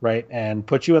 right? And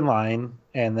put you in line,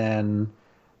 and then,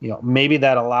 maybe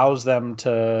that allows them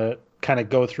to kind of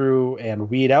go through and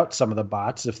weed out some of the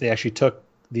bots if they actually took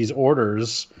these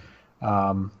orders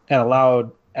and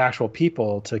allowed actual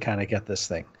people to kind of get this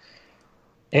thing.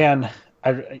 And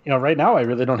right now I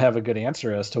really don't have a good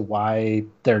answer as to why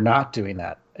they're not doing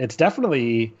that. It's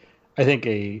definitely, I think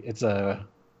it's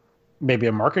maybe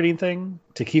a marketing thing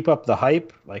to keep up the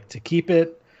hype, like to keep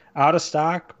it out of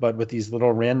stock, but with these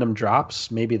little random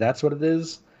drops, maybe that's what it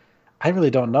is. I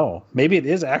really don't know. Maybe it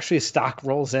is actually stock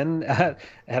rolls in at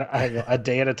a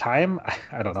day at a time.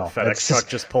 I don't know. The FedEx truck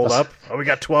just pulled up. Oh, we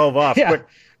got 12 off. Yeah.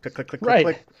 Quick, click,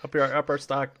 click. Up our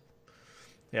stock.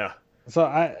 Yeah. So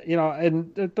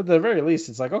and at the very least,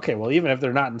 it's like, okay, well, even if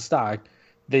they're not in stock,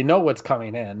 they know what's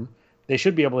coming in. They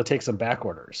should be able to take some back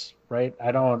orders, right?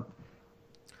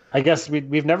 I guess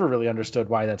we've never really understood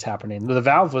why that's happening. The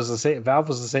Valve was the same. Valve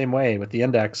was the same way with the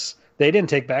Index. They didn't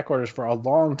take back orders for a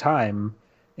long time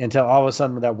until all of a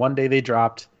sudden that one day they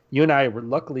dropped. You and I were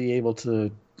luckily able to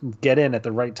get in at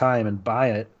the right time and buy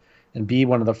it and be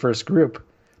one of the first group.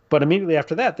 But immediately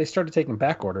after that, they started taking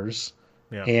back orders.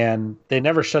 Yeah. And they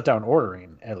never shut down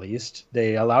ordering, at least.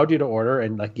 They allowed you to order,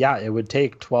 and it would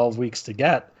take 12 weeks to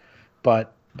get,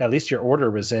 but at least your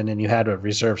order was in and you had a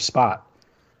reserved spot.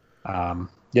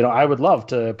 I would love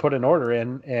to put an order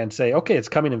in and say, okay, it's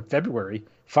coming in February.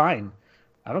 Fine.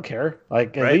 I don't care.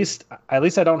 At least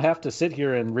I don't have to sit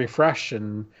here and refresh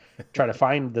and try to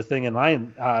find the thing in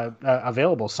line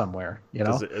available somewhere.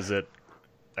 Is it?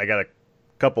 I got a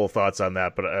couple of thoughts on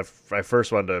that, but I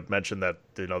first wanted to mention that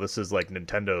this is like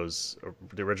Nintendo's,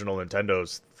 the original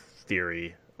Nintendo's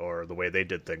theory, or the way they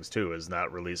did things too, is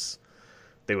not release.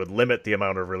 They would limit the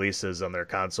amount of releases on their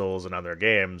consoles and on their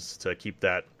games to keep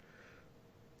that,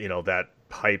 that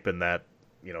hype and that,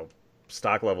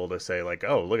 stock level to say like,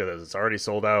 oh, look at this, it's already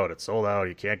sold out,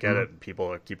 you can't get it, and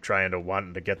people keep trying to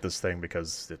want to get this thing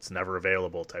because it's never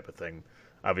available type of thing.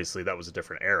 Obviously that was a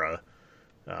different era,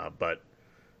 but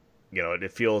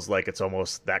it feels like it's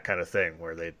almost that kind of thing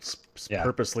where they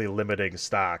purposely limiting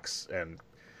stocks and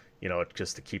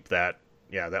just to keep that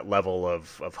level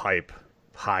of hype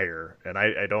higher. And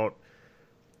I don't,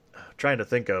 trying to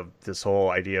think of this whole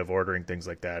idea of ordering things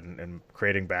like that and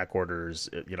creating back orders,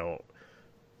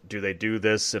 do they do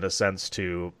this in a sense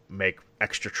to make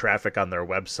extra traffic on their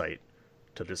website,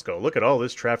 to just go, look at all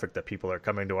this traffic that people are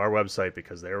coming to our website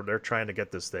because they're trying to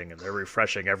get this thing and they're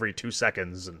refreshing every 2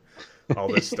 seconds and all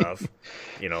this stuff,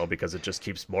 because it just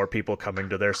keeps more people coming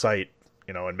to their site,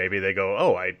 and maybe they go,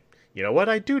 oh, I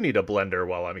do need a blender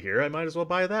while I'm here. I might as well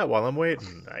buy that while I'm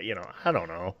waiting. I don't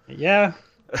know. Yeah,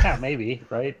 maybe,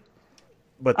 right?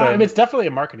 But then, it's definitely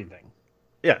a marketing thing.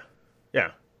 Yeah.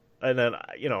 And then,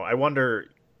 I wonder,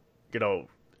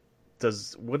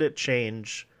 would it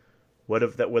change?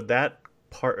 Would that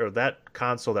part or that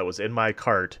console that was in my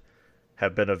cart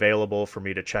have been available for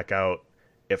me to check out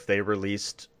if they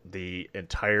released the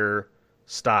entire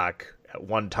stock at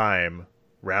one time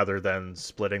rather than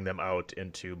splitting them out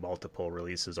into multiple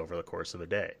releases over the course of a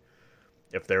day?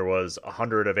 If there was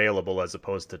 100 available as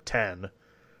opposed to 10,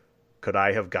 could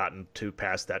I have gotten to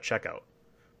past that checkout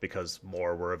because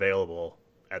more were available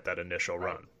at that initial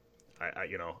run? I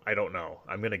don't know.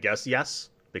 I'm going to guess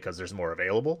yes, because there's more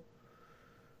available.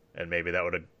 And maybe that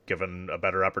would have given a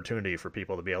better opportunity for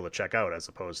people to be able to check out as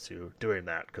opposed to doing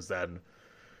that. Because then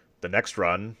the next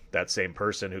run, that same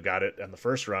person who got it in the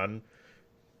first run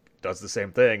does the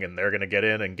same thing, and they're going to get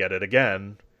in and get it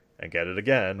again and get it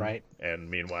again. Right. And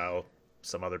meanwhile,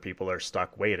 some other people are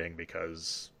stuck waiting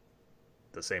because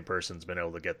the same person's been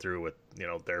able to get through with,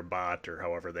 their bot or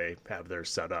however they have theirs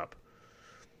set up.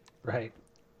 Right.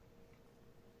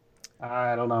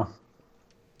 I don't know.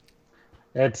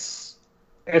 It's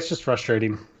just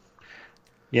frustrating,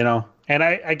 and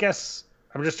I guess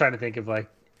I'm just trying to think of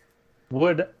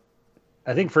would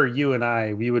I think for you and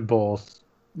I, we would both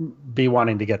be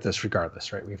wanting to get this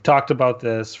regardless, right? We've talked about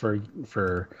this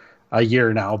for a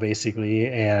year now, basically,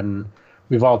 and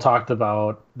we've all talked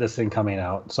about this thing coming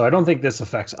out. So I don't think this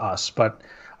affects us, but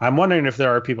I'm wondering if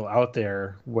there are people out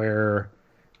there where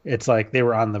it's like they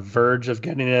were on the verge of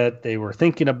getting it, they were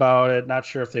thinking about it, not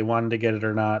sure if they wanted to get it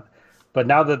or not. But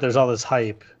now that there's all this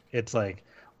hype, it's like,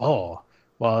 oh,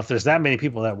 well, if there's that many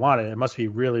people that want it, it must be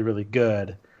really, really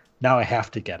good. Now I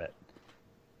have to get it.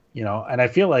 And I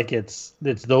feel like it's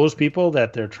those people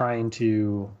that they're trying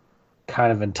to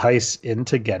kind of entice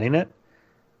into getting it.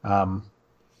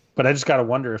 But I just got to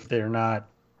wonder if they're not,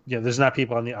 there's not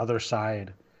people on the other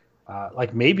side,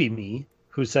 like maybe me,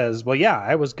 who says, well, yeah,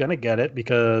 I was going to get it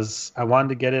because I wanted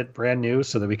to get it brand new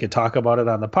so that we could talk about it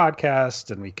on the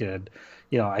podcast and we could,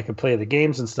 I could play the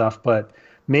games and stuff. But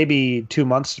maybe 2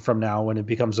 months from now when it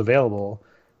becomes available,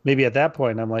 maybe at that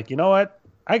point I'm like, you know what?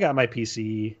 I got my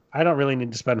PC. I don't really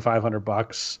need to spend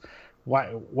 $500.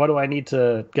 What do I need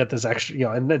to get this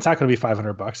extra, and it's not going to be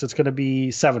 $500. It's going to be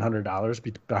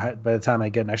 $700 by the time I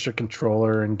get an extra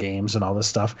controller and games and all this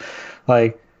stuff.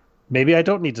 Like, maybe I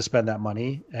don't need to spend that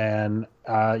money. And,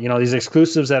 these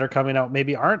exclusives that are coming out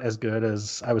maybe aren't as good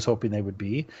as I was hoping they would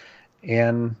be.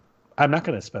 And I'm not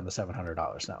going to spend the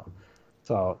 $700 now.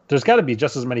 So there's got to be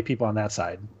just as many people on that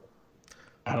side.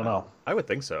 I don't know. I would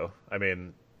think so. I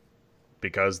mean,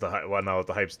 because now that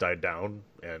the hype's died down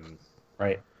and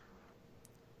right.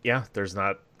 Yeah, there's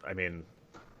not. I mean,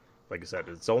 like I said,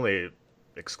 it's only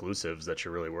exclusives that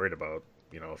you're really worried about.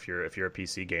 If you're a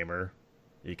PC gamer,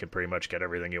 you can pretty much get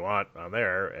everything you want on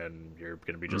there, and you're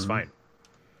going to be just fine.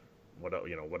 What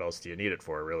else do you need it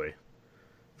for, really?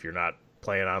 If you're not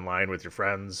playing online with your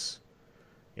friends,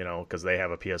 because they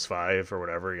have a PS5 or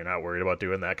whatever, you're not worried about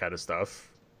doing that kind of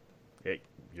stuff.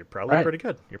 You're probably pretty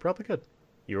good. You're probably good.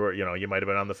 You might have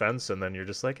been on the fence, and then you're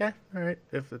just like, all right.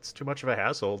 If it's too much of a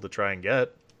hassle to try and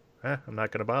get, I'm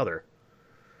not going to bother.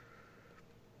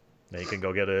 Now you can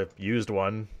go get a used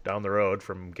one down the road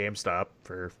from GameStop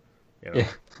for,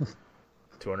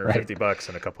 $250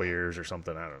 in a couple of years or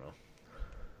something. I don't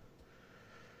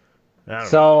know.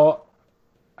 So,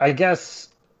 I guess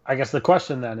the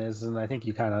question then is, and I think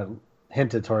you kind of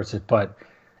hinted towards it, but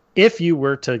if you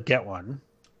were to get one,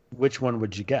 which one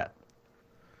would you get?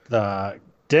 The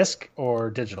disc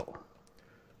or digital?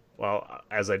 Well,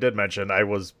 as I did mention, I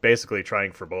was basically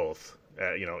trying for both.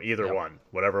 Either one,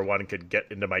 whatever one could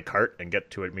get into my cart and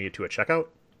get me to a checkout,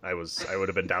 I would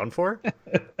have been down for.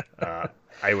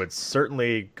 I would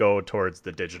certainly go towards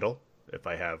the digital if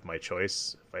I have my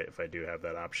choice. If I do have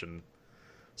that option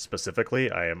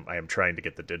specifically, I am trying to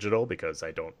get the digital because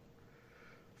I don't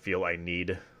feel I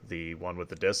need the one with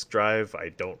the disc drive. I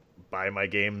don't buy my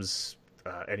games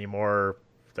anymore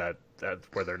that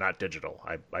where they're not digital.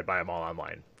 I buy them all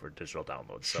online for digital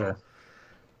downloads. So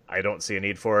I don't see a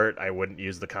need for it. I wouldn't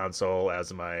use the console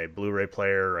as my Blu-ray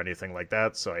player or anything like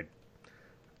that. So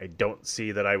I don't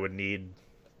see that I would need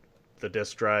the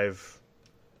disc drive.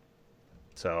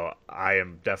 So I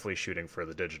am definitely shooting for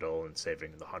the digital and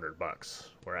saving the $100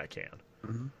 where I can.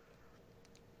 Mm-hmm.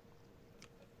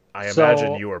 I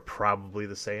imagine you are probably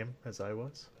the same as I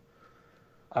was.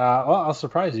 Well, I'll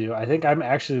surprise you. I think I'm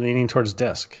actually leaning towards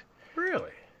disc.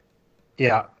 Really?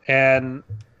 Yeah, and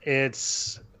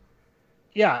it's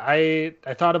I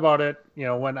thought about it.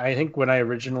 When I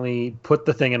originally put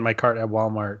the thing in my cart at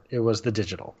Walmart, it was the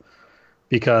digital,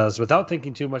 because without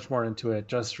thinking too much more into it,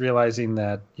 just realizing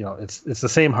that it's the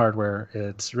same hardware.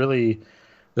 It's really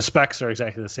the specs are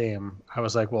exactly the same. I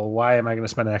was like, well, why am I going to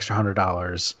spend an extra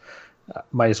 $100?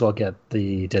 Might as well get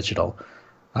the digital.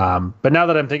 But now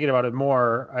that I'm thinking about it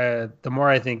more, the more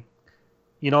I think,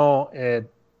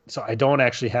 so I don't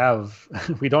actually have,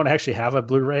 we don't actually have a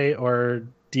Blu-ray or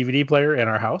DVD player in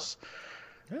our house.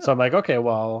 Yeah. So I'm like, okay,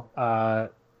 well,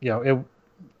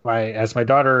 as my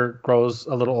daughter grows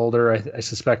a little older, I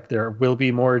suspect there will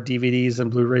be more DVDs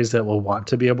and Blu-rays that will want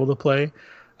to be able to play.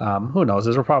 Who knows?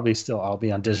 Those will probably still all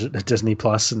be on Disney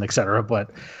Plus and et cetera. But,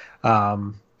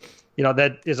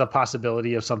 that is a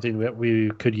possibility of something that we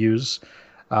could use.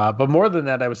 But more than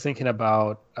that, I was thinking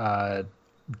about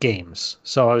games.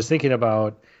 So I was thinking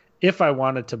about if I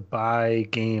wanted to buy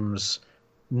games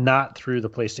not through the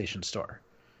PlayStation Store.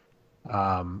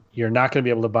 You're not going to be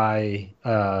able to buy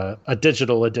a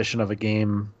digital edition of a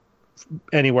game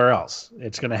anywhere else.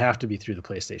 It's going to have to be through the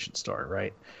PlayStation Store,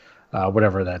 right?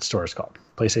 Whatever that store is called.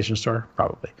 PlayStation Store?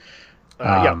 Probably.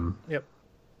 Yep.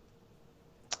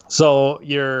 So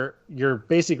you're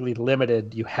basically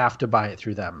limited. You have to buy it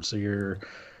through them. So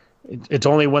it's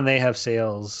only when they have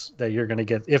sales that you're going to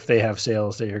get, if they have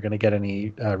sales, that you're going to get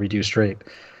any reduced rate.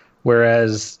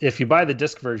 Whereas if you buy the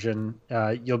disc version,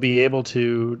 you'll be able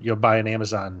to buy an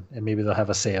Amazon and maybe they'll have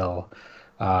a sale,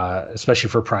 especially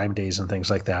for Prime days and things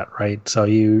like that, right? So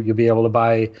you'll be able to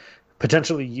buy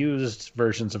potentially used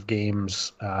versions of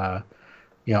games, on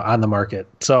the market.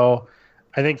 So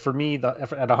I think for me, at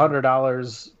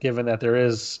 $100, given that there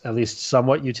is at least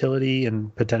somewhat utility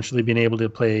and potentially being able to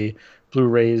play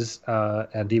Blu-rays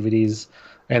and DVDs,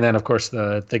 and then of course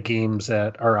the games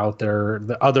that are out there,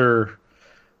 the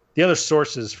other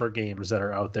sources for games that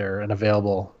are out there and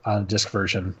available on disc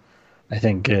version, I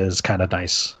think is kind of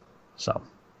nice. So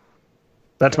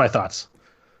that's my thoughts.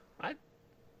 I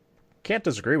can't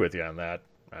disagree with you on that.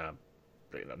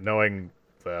 Knowing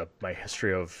my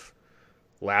history of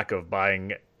lack of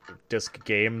buying disc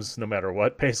games, no matter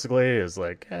what, basically, is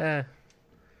like,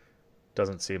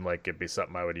 doesn't seem like it'd be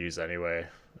something I would use anyway.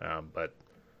 But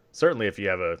certainly if you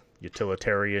have a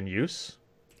utilitarian use,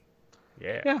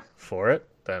 for it,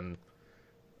 then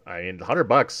I mean,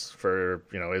 $100 for,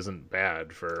 isn't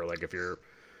bad for, like, if you're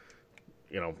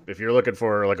looking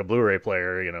for like a Blu-ray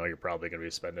player, you're probably going to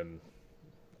be spending,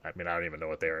 I mean, I don't even know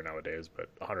what they are nowadays, but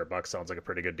 $100 sounds like a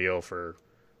pretty good deal for,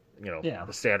 the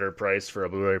standard price for a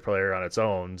Blu-ray player on its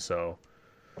own. So,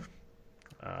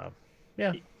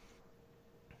 yeah.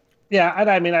 Yeah, and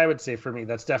I mean, I would say for me,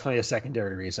 that's definitely a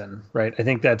secondary reason, right? I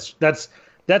think that's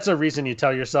a reason you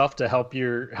tell yourself to help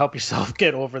yourself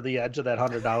get over the edge of that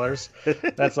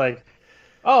 $100. That's like,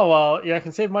 oh well, yeah, I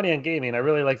can save money on gaming. I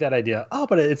really like that idea. Oh,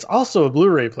 but it's also a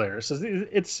Blu-ray player, so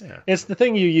it's the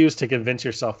thing you use to convince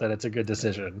yourself that it's a good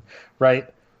decision,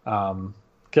 right?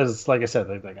 Because like I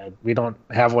said, we don't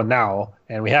have one now,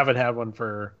 and we haven't had one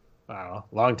for a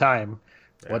long time.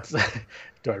 Yeah.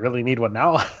 Do I really need one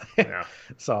now? Yeah.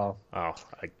 So.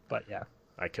 But yeah,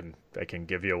 I can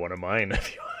give you one of mine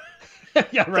if you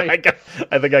want. Yeah, right.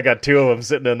 I think I got two of them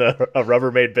sitting in a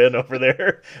Rubbermaid bin over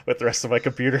there with the rest of my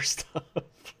computer stuff.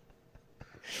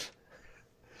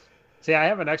 See, I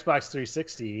have an Xbox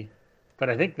 360, but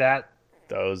I think that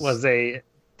was a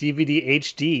DVD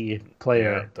HD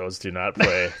player. Yeah, those do not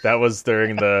play. That was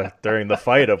during the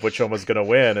fight of which one was going to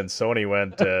win, and Sony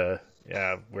went,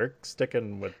 yeah, we're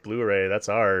sticking with Blu-ray. That's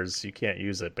ours. You can't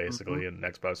use it, basically. Mm-hmm.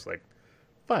 And Xbox like,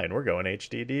 fine, we're going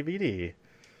HD DVD.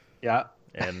 Yeah.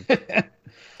 And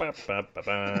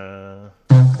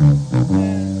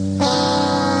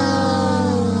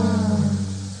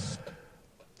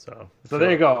So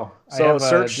there you go. So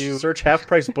search half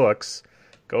price books.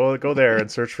 Go there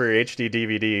and search for your HD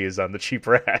DVDs on the cheap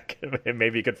rack, and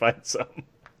maybe you could find some.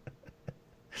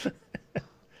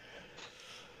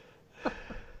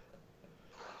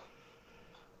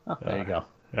 There you go.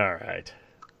 All right.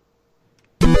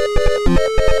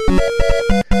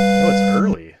 It's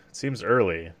early. It seems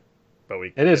early, but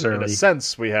it is early. In a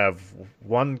sense, we have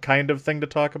one kind of thing to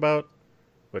talk about,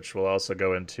 which will also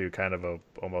go into kind of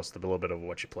almost a little bit of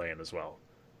what you're playing as well.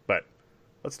 But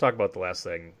let's talk about the last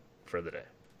thing for the day.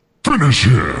 Finish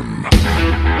him!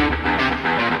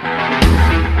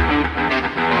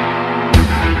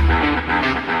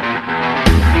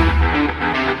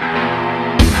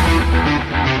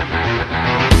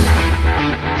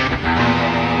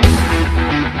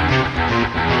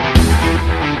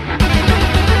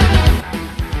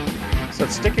 So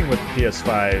sticking with the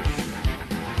PS5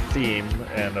 theme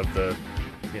and of the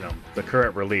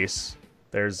current release,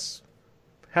 there's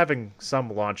having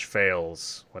some launch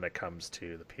fails when it comes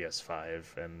to the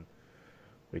PS5, and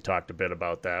we talked a bit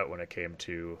about that when it came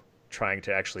to trying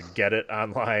to actually get it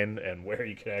online and where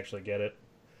you can actually get it.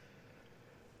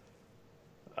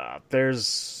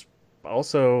 There's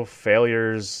also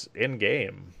failures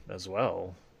in-game as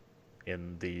well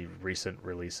in the recent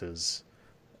releases.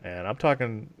 And I'm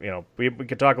talking, we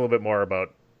could talk a little bit more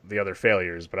about the other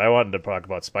failures, but I wanted to talk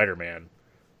about Spider-Man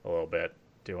a little bit.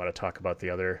 Do you want to talk about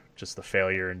just the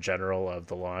failure in general of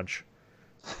the launch?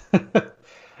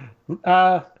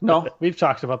 No, we've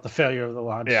talked about the failure of the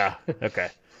launch. Yeah. Okay.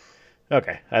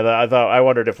 I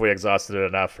wondered if we exhausted it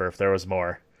enough or if there was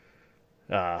more.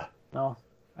 No,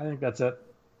 I think that's it.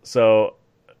 So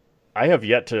I have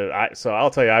yet to. So I'll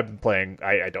tell you, I've been playing.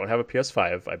 I don't have a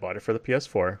PS5. I bought it for the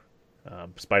PS4.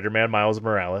 Spider-Man Miles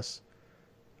Morales,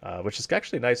 which is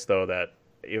actually nice though that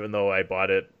even though I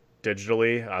bought it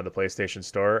digitally on the PlayStation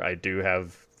Store, I do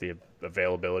have the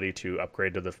availability to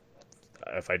upgrade to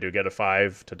if I do get a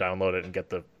 5, to download it and get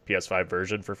the PS5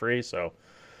 version for free. So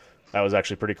that was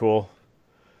actually pretty cool.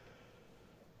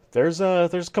 There's a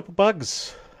couple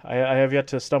bugs. I have yet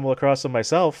to stumble across them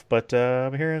myself, but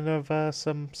I'm hearing of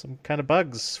some kind of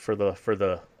bugs for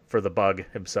the bug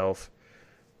himself.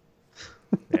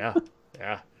 Yeah.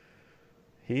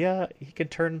 he can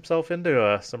turn himself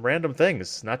into some random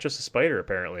things, not just a spider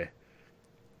apparently.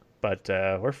 But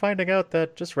we're finding out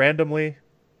that just randomly,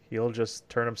 he'll just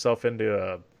turn himself into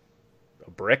a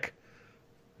brick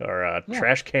or a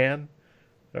trash can,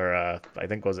 or I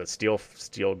think was it steel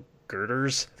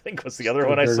girders? I think was the other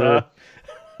one I saw.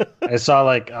 I saw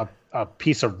like a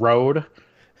piece of road.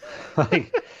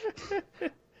 Like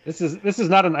this is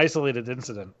not an isolated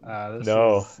incident.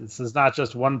 This is not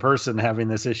just one person having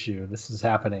this issue. This is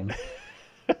happening.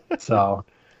 So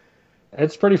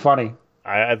it's pretty funny.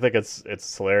 I think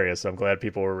it's hilarious. I'm glad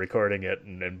people were recording it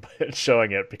and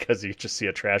showing it, because you just see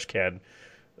a trash can,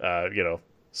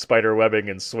 spider webbing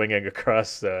and swinging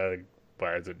across,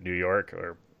 where is it, New York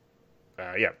or,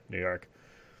 New York.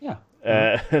 Yeah.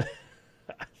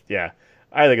 Yeah,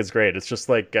 I think it's great. It's just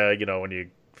like when you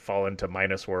fall into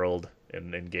Minus World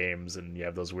in games and you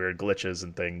have those weird glitches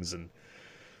and things, and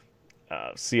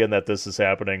seeing that this is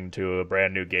happening to a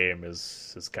brand new game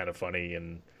is kind of funny,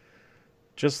 and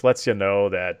just lets you know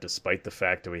that despite the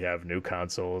fact that we have new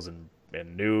consoles and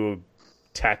new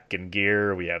tech and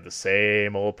gear, we have the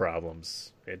same old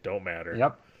problems. It don't matter.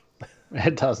 Yep.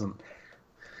 It doesn't.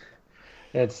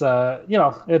 It's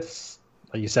it's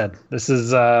like you said, this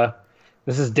is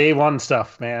day one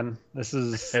stuff, man. This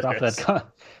is stuff that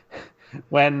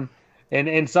when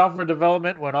in software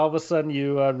development, when all of a sudden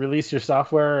you release your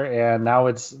software and now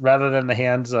it's, rather than the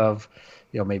hands of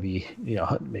maybe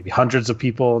hundreds of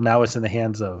people, now it's in the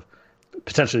hands of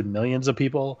potentially millions of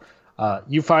people.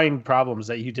 You find problems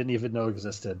that you didn't even know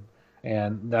existed,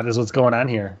 and that is what's going on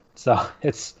here. So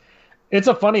it's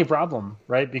a funny problem,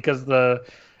 right? Because the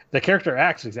character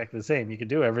acts exactly the same. You can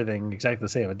do everything exactly the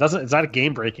same. It's not a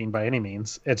game breaking by any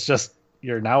means. It's just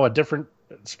you're now a different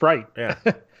sprite. Yeah,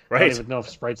 I right. don't even know if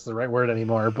sprite's the right word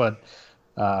anymore, but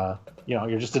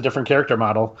you're just a different character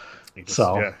model. You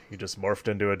just morphed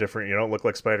into a different. You don't look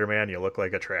like Spider-Man. You look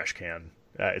like a trash can.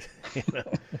 That's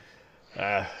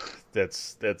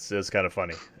kind of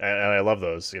funny, and I love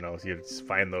those. You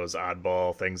find those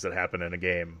oddball things that happen in a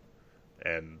game,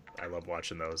 and I love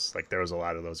watching those. Like there was a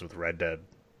lot of those with Red Dead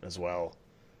as well,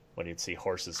 when you'd see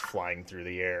horses flying through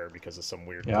the air because of some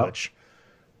weird glitch.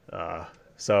 It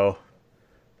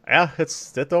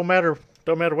don't matter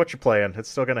what you're playing, it's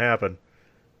still gonna happen.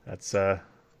 That's the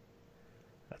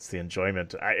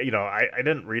enjoyment. I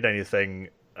didn't read anything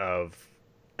of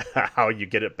how you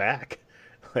get it back,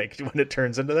 like when it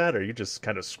turns into that, or you just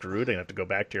kind of screwed and have to go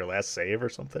back to your last save or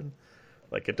something.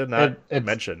 Like it did not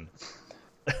mention.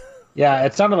 Yeah,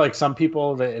 it sounded like some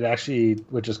people that it actually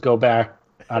would just go back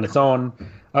on its own.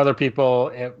 Other people,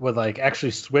 it would like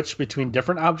actually switch between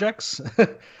different objects.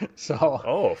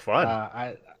 So fun.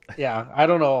 I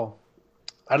don't know.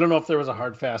 I don't know if there was a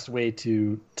hard, fast way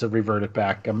to revert it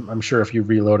back. I'm sure if you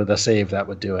reloaded a save, that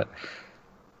would do it.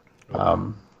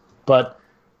 But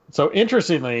so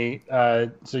interestingly,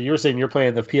 so you were saying you're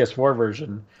playing the PS4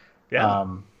 version. Yeah.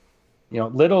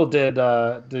 Little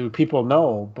do people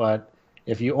know, but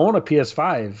if you own a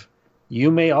PS5, you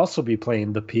may also be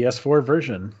playing the PS4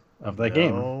 version of that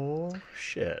game. Oh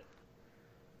shit!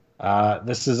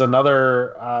 This is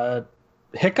another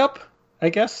hiccup, I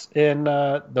guess, in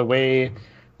the way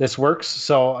this works.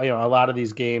 So, a lot of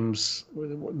these games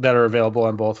that are available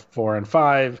on both 4 and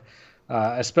 5,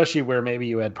 especially where maybe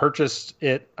you had purchased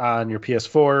it on your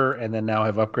PS4 and then now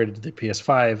have upgraded to the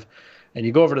PS5, and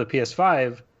you go over to the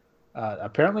PS5,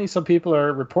 apparently some people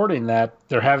are reporting that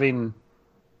they're having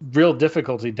real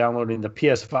difficulty downloading the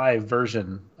PS5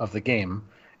 version of the game,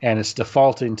 and it's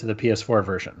defaulting to the PS4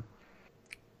 version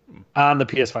on the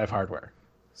PS5 hardware.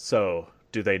 So,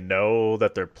 do they know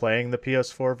that they're playing the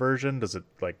PS4 version? Does it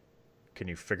can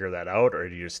you figure that out, or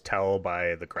do you just tell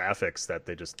by the graphics that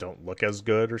they just don't look as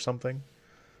good or something?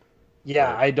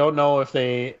 Yeah, I don't know if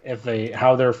they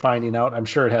how they're finding out. I'm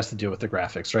sure it has to do with the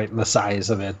graphics, right, and the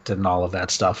size of it and all of that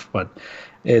stuff. But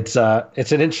it's an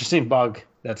interesting bug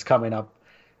that's coming up.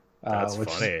 That's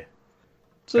funny.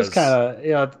 So it's kind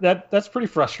of that's pretty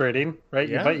frustrating, right?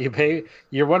 Yeah.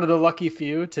 You're one of the lucky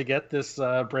few to get this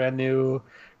brand new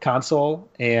console,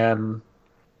 and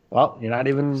you're not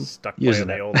even stuck using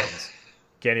playing it. the old ones.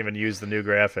 Can't even use the new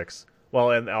graphics.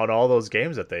 Well, and on all those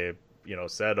games that they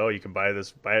said, you can buy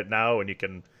it now,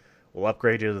 and we'll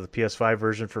upgrade you to the PS5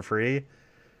 version for free.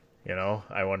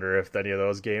 I wonder if any of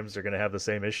those games are going to have the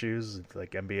same issues,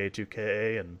 like NBA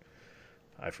 2K, and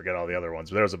I forget all the other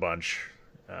ones, but there was a bunch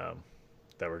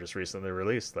that were just recently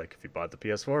released. Like if you bought the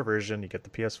PS4 version, you get the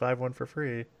PS5 one for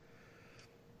free.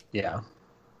 Yeah.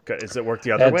 Does it work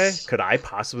the other way? Could I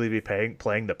possibly be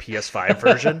playing the PS5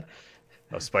 version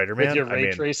of Spider-Man? With your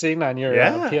ray tracing on your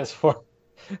yeah. PS4?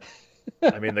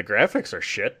 I mean, the graphics are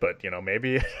shit, but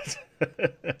maybe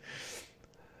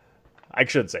I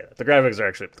shouldn't say that. The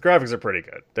graphics are pretty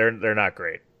good. They're not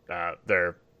great.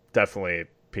 They're definitely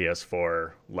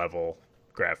PS4 level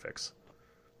graphics.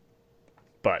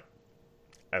 But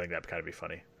I think that'd kind of be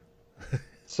funny.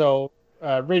 So,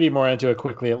 reading more into it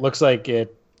quickly, it looks like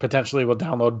it potentially will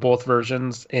download both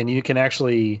versions, and you can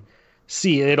actually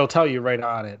see it'll tell you right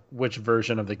on it which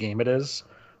version of the game it is.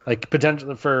 Like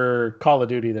potentially for Call of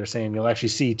Duty, they're saying you'll actually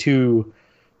see two,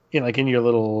 like in your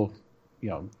little,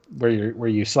 where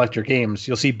you select your games,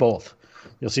 you'll see both.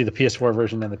 You'll see the PS4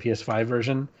 version and the PS5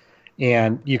 version,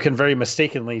 and you can very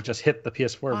mistakenly just hit the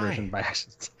PS4 version by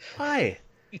accident. Why?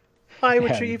 Why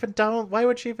would you even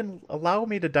allow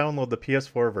me to download the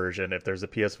PS4 version if there's a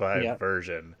PS5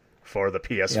 version for the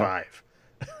PS5?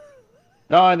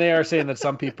 No, and they are saying that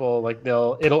some people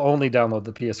it'll only download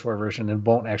the PS4 version and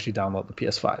won't actually download the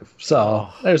PS5. So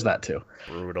there's that too.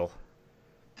 Brutal.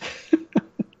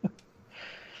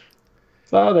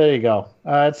 So there you go.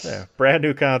 It's brand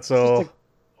new console,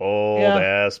 old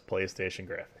ass PlayStation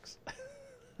graphics.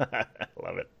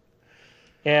 Love it.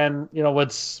 And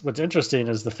what's interesting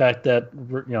is the fact that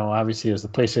obviously it was the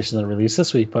PlayStation that released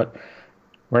this week, but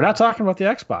we're not talking about the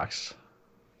Xbox.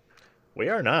 We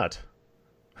are not.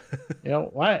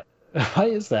 Why? Why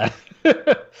is that?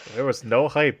 There was no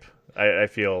hype. I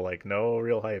feel like no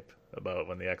real hype about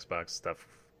when the Xbox stuff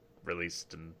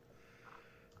released and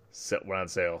went on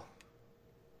sale.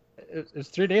 It's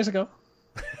 3 days ago.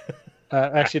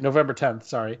 Actually, November 10th.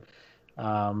 Sorry.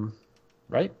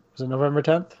 Right? Was it November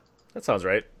 10th? That sounds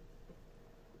right.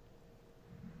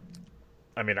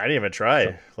 I mean, I didn't even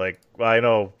try. I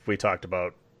know we talked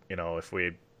about,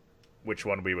 which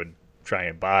one we would try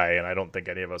and buy, and I don't think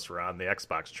any of us were on the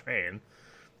Xbox train.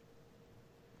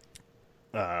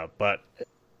 But,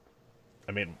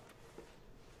 I mean,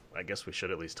 I guess we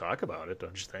should at least talk about it,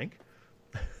 don't you think?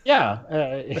 Yeah,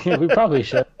 we probably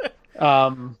should.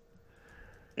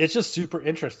 It's just super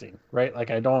interesting, right?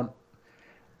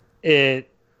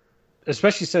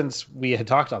 Especially since we had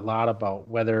talked a lot about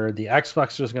whether the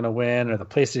Xbox was going to win or the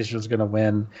PlayStation was going to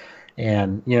win.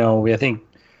 And, I think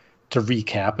to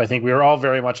recap, I think we were all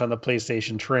very much on the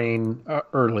PlayStation train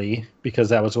early because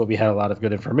that was what we had a lot of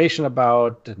good information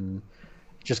about and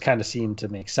just kind of seemed to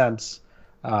make sense.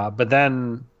 But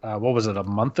then, what was it, a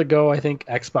month ago, I think,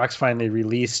 Xbox finally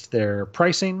released their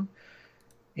pricing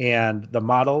and the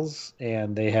models,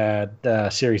 and they had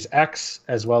Series X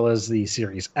as well as the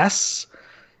Series S.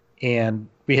 And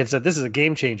we had said this is a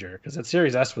game changer because that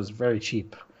Series S was very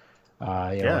cheap.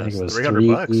 I think it was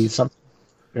 $300.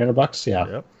 $300, yeah.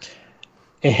 Yep.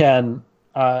 And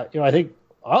I think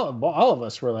all of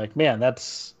us were like, man,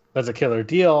 that's a killer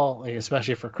deal,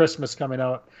 especially for Christmas coming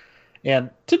out. And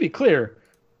to be clear,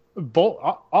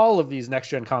 all of these next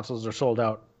gen consoles are sold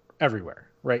out everywhere,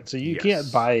 right? So you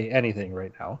can't buy anything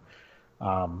right now.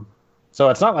 So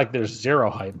it's not like there's zero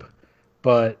hype,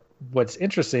 but what's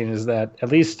interesting is that at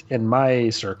least in my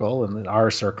circle and in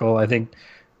our circle, I think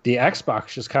the Xbox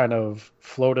just kind of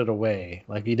floated away.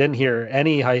 Like you didn't hear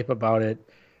any hype about it.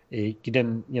 You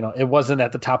didn't, it wasn't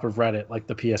at the top of Reddit like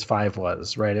the PS5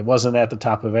 was, right? It wasn't at the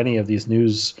top of any of these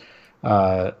news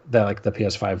that like the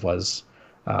PS5 was.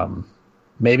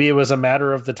 Maybe it was a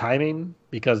matter of the timing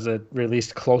because it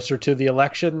released closer to the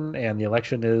election, and the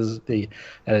election is the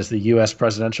U.S.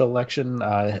 presidential election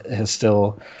is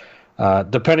still,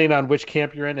 depending on which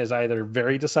camp you're in, is either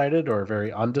very decided or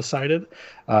very undecided.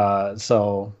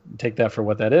 So take that for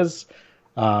what that is.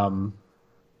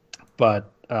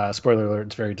 But spoiler alert,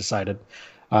 it's very decided.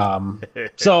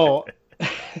 So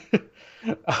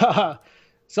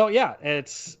yeah,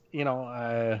 it's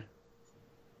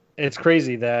it's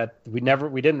crazy that we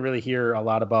didn't really hear a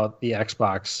lot about the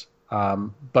Xbox,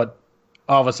 but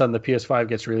all of a sudden the PS5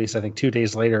 gets released, I think 2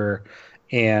 days later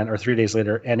or 3 days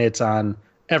later, and it's on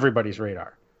everybody's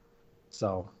radar.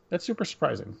 So that's super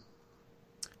surprising.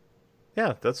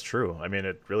 Yeah, that's true. I mean,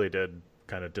 it really did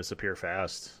kind of disappear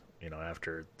fast,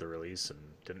 after the release, and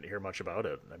didn't hear much about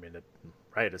it. I mean,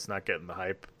 it's not getting the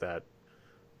hype that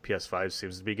PS5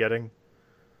 seems to be getting,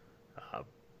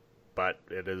 but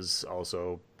it is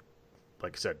also,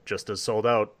 like I said, just as sold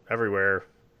out everywhere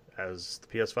as the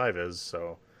PS5 is.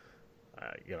 So,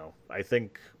 I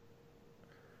think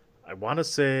I want to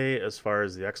say as far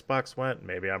as the Xbox went,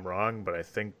 maybe I'm wrong, but I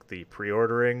think the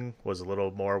pre-ordering was a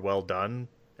little more well done,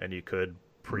 and you could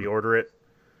pre-order it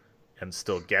and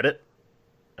still get it.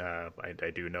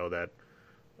 I do know that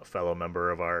a fellow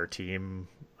member of our team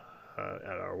at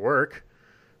our work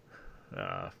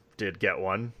did get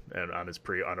one and on a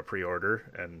pre-order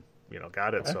and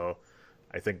got it. Okay. So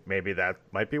I think maybe that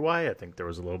might be why. I think there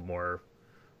was a little more.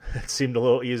 It seemed a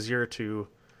little easier to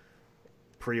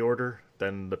pre-order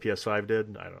than the PS5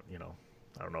 did. I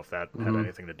don't know if that had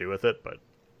anything to do with it, but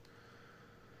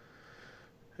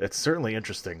it's certainly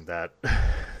interesting that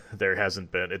there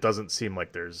hasn't been. It doesn't seem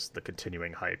like there's the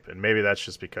continuing hype, and maybe that's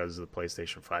just because the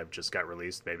PlayStation 5 just got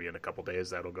released. Maybe in a couple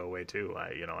days that'll go away too.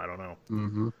 I don't know.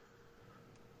 Mm-hmm.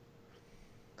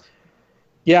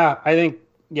 Yeah, I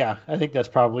think that's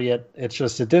probably it. It's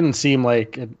just it didn't seem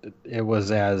like it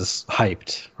was as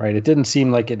hyped, right? It didn't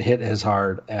seem like it hit as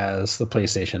hard as the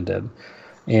PlayStation did,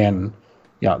 and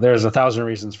yeah, there's 1,000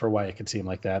 reasons for why it could seem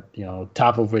like that.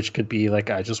 Top of which could be like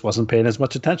I just wasn't paying as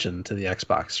much attention to the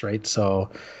Xbox, right? So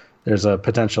there's a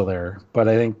potential there. But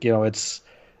I think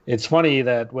it's funny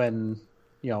that when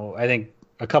I think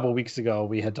a couple of weeks ago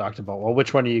we had talked about, well,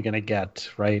 which one are you going to get,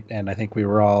 right? And I think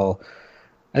all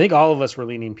of us were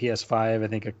leaning PS5. I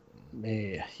think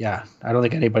I don't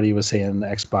think anybody was saying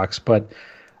Xbox, but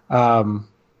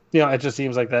it just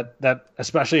seems like that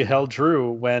especially held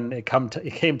true when it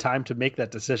came time to make that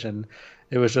decision.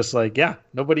 It was just like,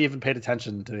 nobody even paid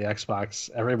attention to the Xbox.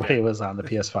 Everybody was on the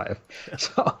PS5.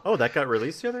 So, that got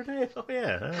released the other day? Oh,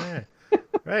 yeah.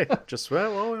 Right. Just,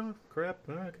 well, crap.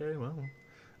 Okay, well.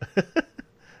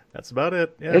 That's about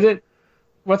it. Yeah.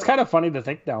 What's kind of funny to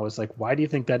think now is like, why do you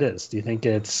think that is? Do you think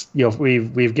it's,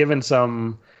 we've given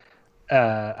some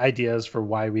ideas for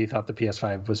why we thought the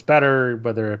PS5 was better,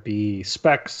 whether it be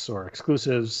specs or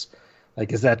exclusives?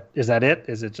 Like, is that it?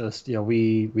 Is it just,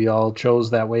 we all chose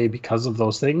that way because of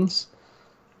those things?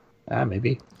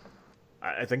 Maybe.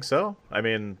 I think so. I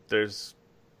mean, that's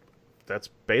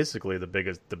basically the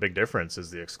big difference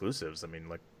is the exclusives. I mean,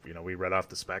 like, we read off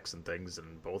the specs and things,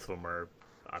 and both of them are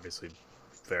obviously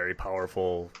very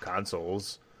powerful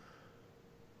consoles.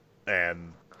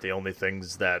 And the only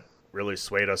things that really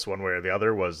swayed us one way or the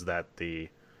other was that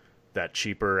that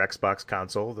cheaper Xbox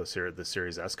console, the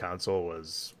Series S console,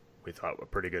 was, we thought, a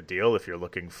pretty good deal if you're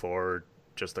looking for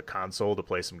just a console to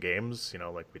play some games,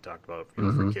 like we talked about,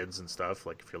 for kids and stuff.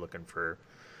 Like if you're looking for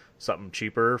something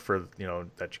cheaper for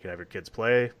that you can have your kids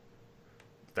play,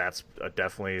 that's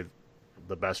definitely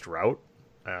the best route.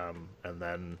 And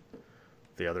then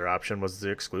the other option was the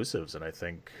exclusives, and I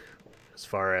think as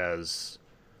far as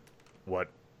what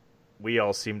we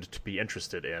all seemed to be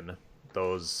interested in,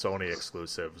 those Sony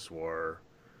exclusives were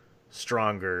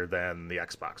stronger than the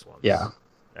Xbox ones. Yeah.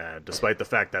 And despite the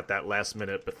fact that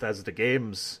last-minute Bethesda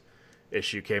Games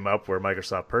issue came up where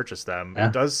Microsoft purchased them,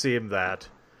 it does seem that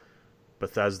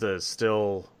Bethesda is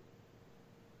still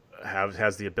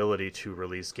has the ability to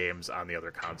release games on the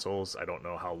other consoles. I don't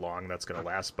know how long that's going to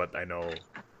last, but I know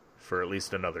for at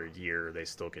least another year they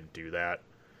still can do that.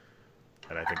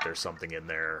 And I think there's something in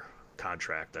their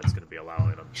contract that's going to be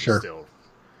allowing them to still,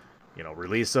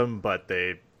 release them. But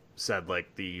they said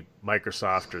like the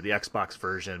Microsoft or the Xbox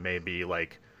version may be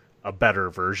like a better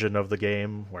version of the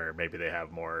game, where maybe they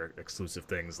have more exclusive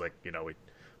things. Like, we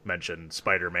mentioned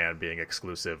Spider-Man being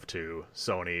exclusive to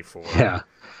Sony for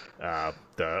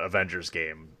the Avengers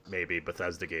game. Maybe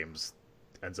Bethesda Games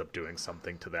ends up doing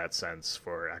something to that sense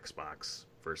for Xbox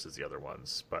versus the other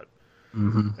ones. But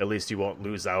at least you won't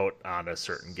lose out on a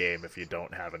certain game if you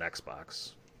don't have an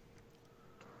Xbox.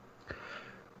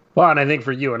 Well, and I think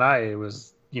for you and I, it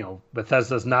was,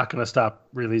 Bethesda's not going to stop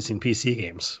releasing PC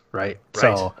games, right?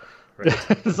 So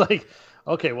it's like,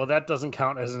 okay, well, that doesn't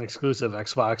count as an exclusive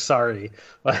Xbox. Sorry.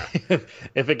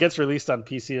 If it gets released on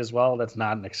PC as well, that's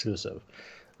not an exclusive.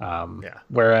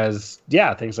 Whereas,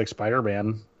 things like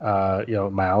Spider-Man,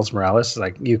 Miles Morales,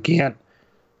 like you can't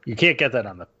get that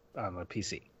on the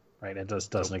PC, right? It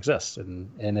just doesn't exist,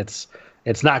 and it's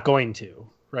not going to,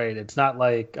 right? It's not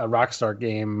like a Rockstar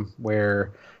game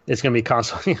where it's going to be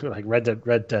constantly like Red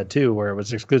Dead 2, where it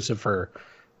was exclusive for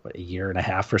a year and a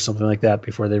half or something like that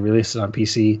before they released it on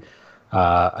PC.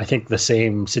 I think the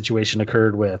same situation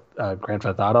occurred with Grand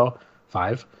Theft Auto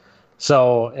 5.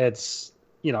 So it's,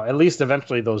 at least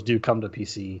eventually those do come to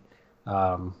PC.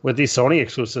 With these Sony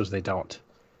exclusives, they don't,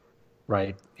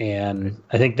 right? And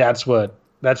I think that's what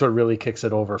really kicks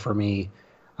it over for me.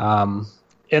 And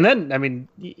then, I mean,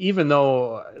 even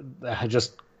though I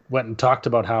just went and talked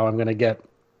about how I'm going to get,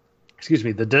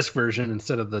 the disc version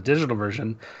instead of the digital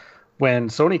version, when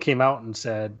Sony came out and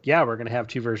said, we're going to have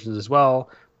two versions as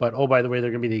well, but oh, by the way, they're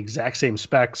going to be the exact same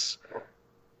specs.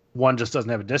 One just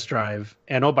doesn't have a disc drive.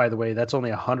 And oh, by the way, that's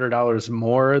only $100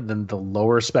 more than the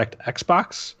lower spec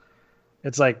Xbox.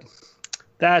 It's like,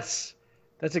 that's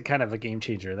a kind of a game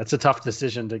changer. That's a tough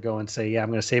decision to go and say, I'm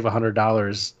going to save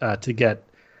 $100 to get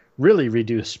really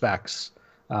reduced specs.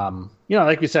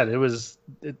 Like we said,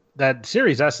 that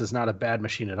Series S is not a bad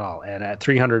machine at all. And at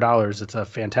 $300, it's a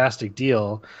fantastic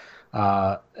deal.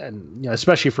 And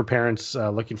especially for parents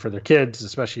looking for their kids,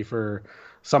 especially for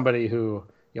somebody who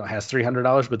has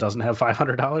 $300 but doesn't have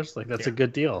 $500, like that's a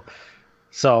good deal.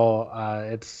 So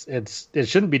it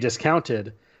shouldn't be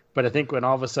discounted. But I think when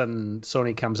all of a sudden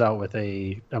Sony comes out with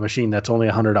a machine that's only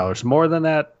 $100 more than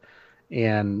that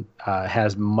and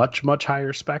has much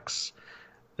higher specs,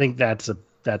 I think that's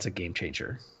a game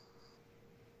changer.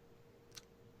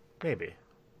 Maybe.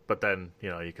 But then,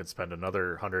 you can spend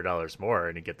another $100 more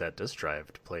and you get that disc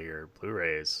drive to play your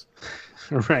Blu-rays.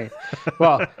 Right.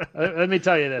 Well, let me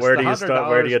tell you this. Where do you start?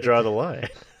 Where do you draw the line?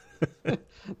 The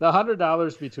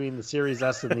 $100 between the Series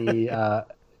S and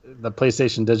the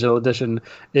PlayStation Digital Edition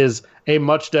is a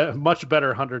much better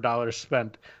 $100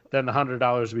 spent than the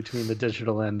 $100 between the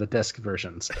digital and the disc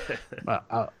versions.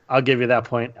 I'll give you that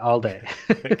point all day.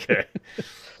 Okay.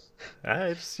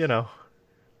 It's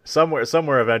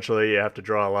somewhere eventually you have to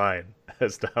draw a line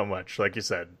as to how much. Like you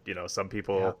said, some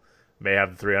people may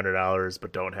have $300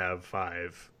 but don't have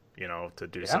 $500, to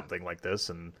do something like this.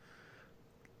 And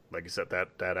like you said,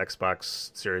 that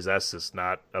Xbox Series S is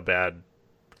not a bad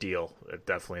deal. It's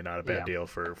definitely not a bad deal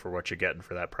for what you're getting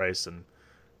for that price, and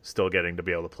still getting to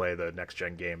be able to play the next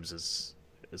gen games is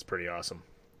pretty awesome.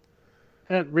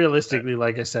 And realistically,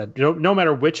 like I said, no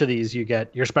matter which of these you get,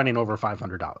 you're spending over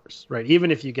 $500, right? Even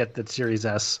if you get the Series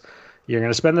S, you're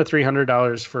going to spend the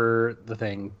 $300 for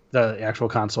the actual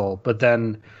console, but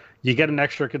then you get an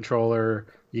extra controller,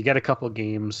 you get a couple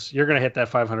games, you're going to hit that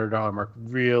 $500 mark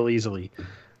real easily.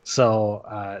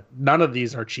 So none of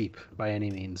these are cheap by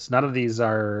any means. None of these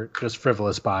are just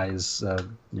frivolous buys.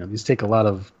 These take a lot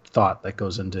of thought that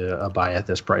goes into a buy at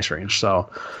this price range. So,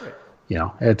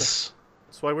 it's...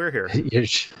 That's why we're here.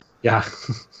 Yeah,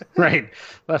 right.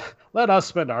 Let us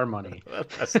spend our money.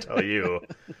 Let us tell you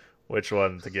which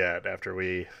one to get after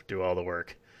we do all the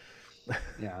work.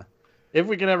 Yeah, if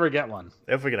we can ever get one.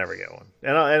 If we can ever get one,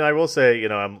 and I will say,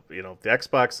 the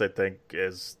Xbox I think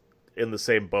is in the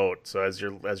same boat. So as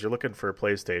you're looking for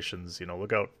PlayStations,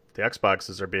 look out. The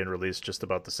Xboxes are being released just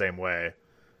about the same way.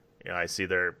 I see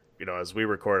there. As we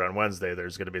record on Wednesday,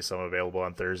 there's going to be some available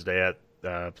on Thursday at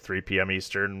 3 p.m.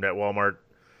 Eastern at Walmart,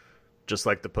 just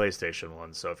like the PlayStation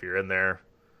one. So if you're in there,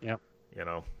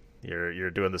 you're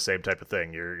doing the same type of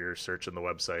thing. You're searching the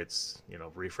websites,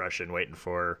 refreshing, waiting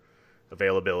for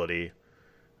availability.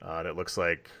 And it looks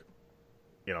like,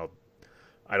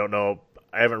 I don't know.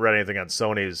 I haven't read anything on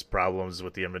Sony's problems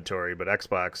with the inventory, but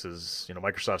Xbox is,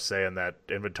 Microsoft's saying that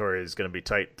inventory is going to be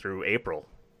tight through April.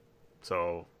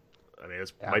 So, I mean,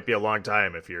 it might be a long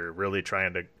time if you're really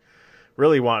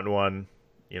wanting one.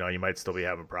 You might still be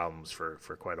having problems for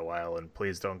quite a while. And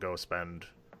please don't go spend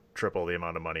triple the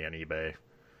amount of money on eBay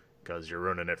because you're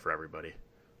ruining it for everybody.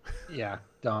 Yeah,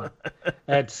 don't.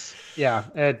 Don't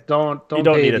you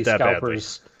don't pay need it these that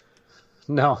scalpers.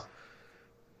 badly.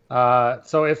 No.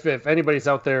 So if anybody's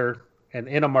out there and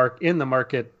in the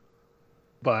market,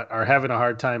 but are having a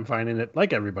hard time finding it,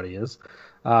 like everybody is,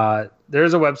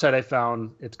 there's a website I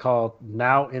found. It's called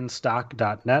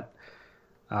nowinstock.net.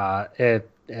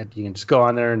 You can just go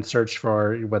on there and search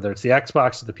for whether it's the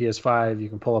Xbox or the PS5. You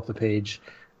can pull up the page,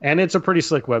 and it's a pretty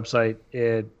slick website.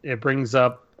 It brings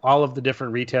up all of the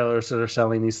different retailers that are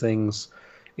selling these things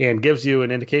and gives you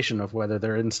an indication of whether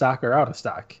they're in stock or out of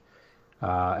stock.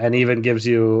 And even gives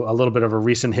you a little bit of a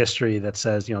recent history that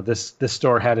says, this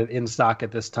store had it in stock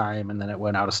at this time, and then it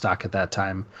went out of stock at that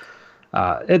time.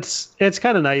 It's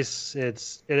kind of nice.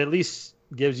 It at least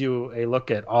gives you a look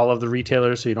at all of the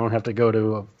retailers, so you don't have to go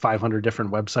to 500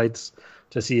 different websites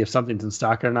to see if something's in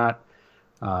stock or not.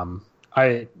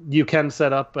 You can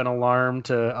set up an alarm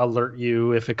to alert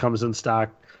you if it comes in stock.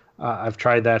 I've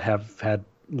tried that, have had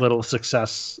little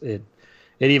success. It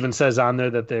even says on there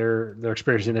that they're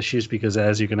experiencing issues because,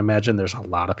 as you can imagine, there's a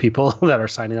lot of people that are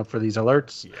signing up for these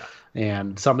alerts. Yeah.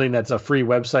 And something that's a free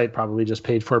website, probably just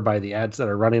paid for by the ads that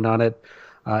are running on it,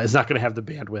 is not going to have the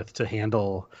bandwidth to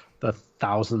handle the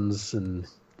thousands and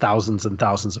thousands and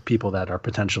thousands of people that are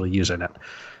potentially using it.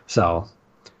 So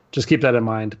just keep that in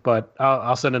mind. But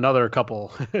I'll send another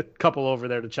couple over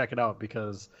there to check it out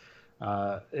because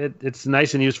it's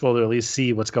nice and useful to at least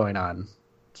see what's going on.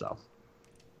 So.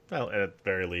 Well, at the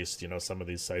very least, some of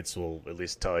these sites will at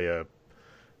least tell you,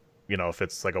 if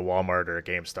it's like a Walmart or a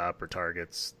GameStop or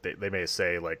Targets, they may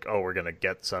say like, oh, we're going to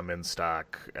get some in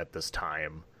stock at this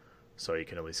time. So you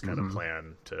can at least kind of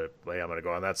plan to, hey, I'm going to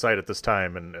go on that site at this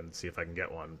time and see if I can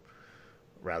get one,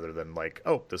 rather than like,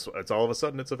 oh, it's all of a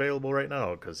sudden it's available right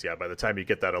now. Because, by the time you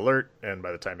get that alert and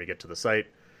by the time you get to the site,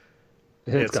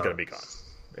 it's going to be gone.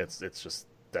 That's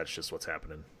just what's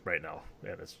happening right now.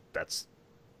 And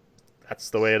that's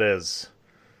the way it is.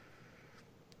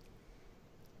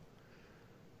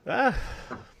 Well,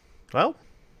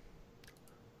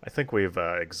 I think we've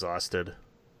exhausted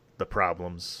the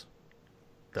problems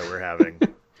that we're having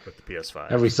with the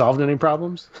PS5. Have we solved any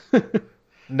problems?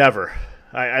 Never.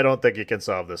 I don't think you can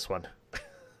solve this one.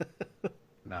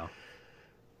 No.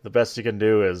 The best you can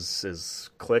do is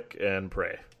click and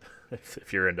pray,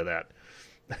 if you're into that.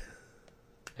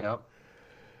 Yep.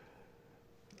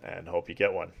 And hope you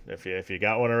get one. If you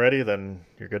got one already, then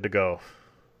you're good to go.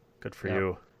 Good for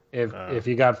you. If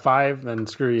you got 5, then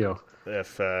screw you.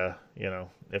 If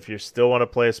if you still want to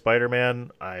play Spider-Man,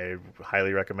 I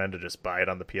highly recommend to just buy it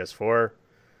on the PS4.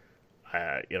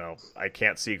 I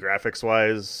can't see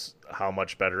graphics-wise how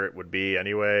much better it would be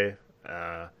anyway.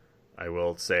 I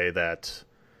will say that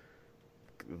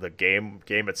the game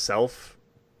itself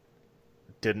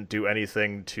didn't do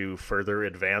anything to further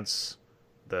advance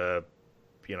the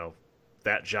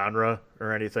that genre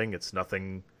or anything. It's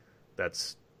nothing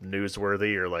that's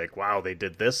newsworthy or like, wow, they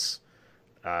did this.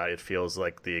 It feels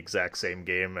like the exact same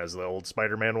game as the old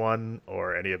Spider-Man one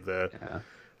or any of the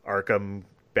Arkham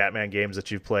Batman games that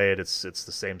you've played. It's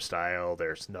the same style.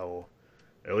 There's no,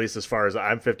 at least as far as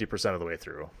I'm 50% of the way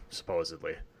through,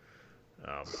 supposedly.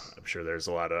 I'm sure there's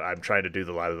I'm trying to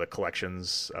do a lot of the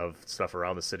collections of stuff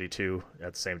around the city too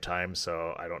at the same time,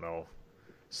 so I don't know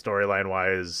storyline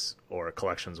wise or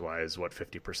collections wise what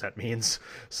 50% means.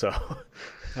 So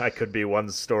I could be one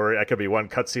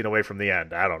cutscene away from the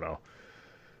end. I don't know.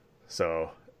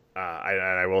 So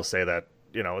I will say that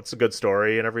it's a good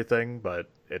story and everything, but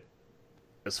it,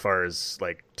 as far as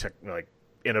like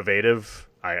innovative,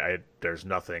 there's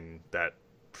nothing that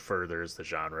furthers the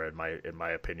genre in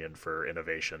my opinion for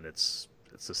innovation. It's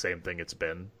the same thing it's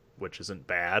been, which isn't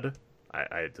bad.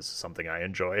 This is something I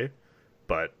enjoy,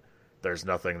 but there's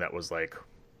nothing that was like,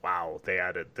 wow, they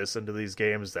added this into these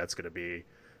games. That's going to be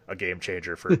a game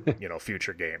changer for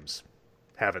future games.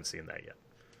 Haven't seen that yet.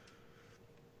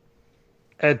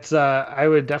 It's I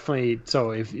would definitely,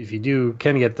 so if you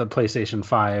can get the PlayStation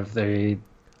 5, they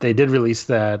did release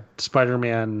that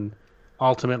Spider-Man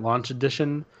Ultimate Launch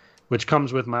Edition, which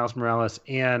comes with Miles Morales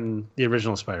and the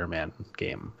original Spider-Man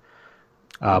game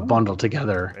bundled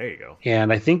together. There you go.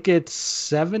 And I think it's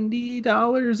 $70,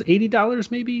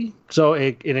 $80 maybe. So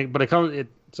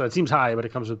so it seems high, but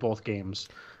it comes with both games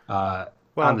on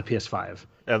the PS5.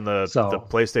 And the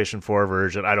PlayStation 4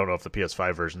 version, I don't know if the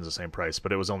PS5 version is the same price,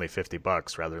 but it was only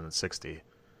 $50 rather than $60,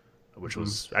 which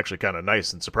was actually kind of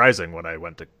nice and surprising when I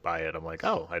went to buy it. I'm like,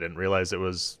 oh, I didn't realize it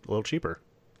was a little cheaper.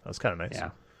 That was kind of nice. Yeah.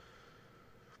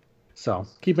 So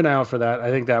keep an eye out for that.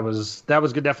 I think that was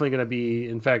definitely going to be.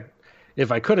 In fact,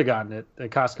 if I could have gotten it,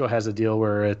 Costco has a deal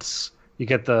where you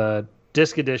get the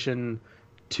disc edition,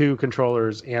 2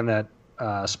 controllers, and that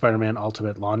Spider-Man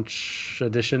Ultimate Launch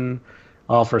Edition,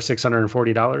 all for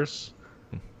 $640.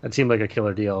 That seemed like a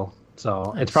killer deal.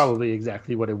 So It's probably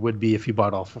exactly what it would be if you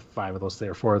bought all 5 of those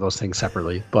or 4 of those things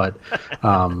separately. But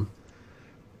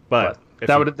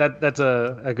that's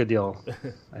a good deal,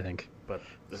 I think. But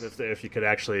if you could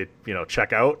actually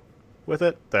check out with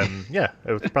it, then yeah,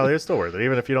 it probably is still worth it,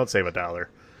 even if you don't save $1.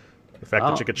 The fact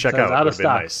that you could check out would have been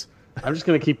nice. I'm just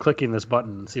going to keep clicking this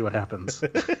button and see what happens.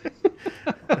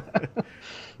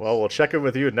 Well, we'll check in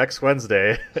with you next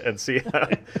Wednesday and see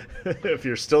if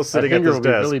you're still sitting at this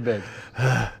desk. Really big.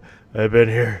 I've been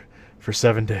here for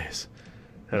 7 days,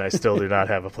 and I still do not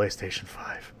have a PlayStation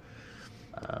 5.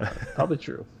 Probably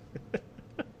true.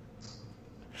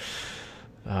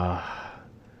 All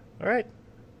right.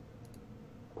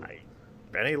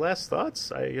 Any last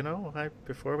thoughts? I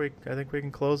think we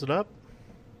can close it up.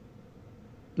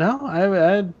 No,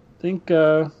 I think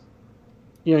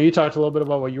you talked a little bit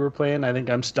about what you were playing. I think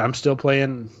I'm still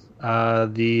playing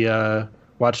the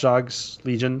Watch Dogs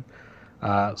Legion.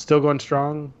 Still going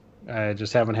strong. I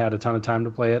just haven't had a ton of time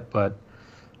to play it, but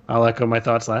I'll echo my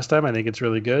thoughts last time. I think it's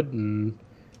really good, and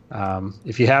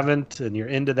if you haven't and you're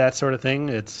into that sort of thing,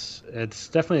 it's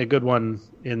definitely a good one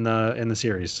in the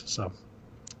series. So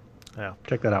yeah,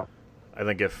 check that out. I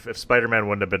think if Spider-Man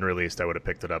wouldn't have been released, I would have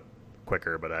picked it up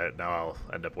quicker, but now I'll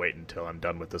end up waiting until I'm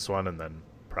done with this one, and then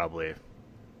probably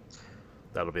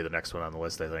that'll be the next one on the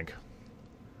list, I think.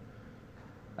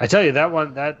 I tell you,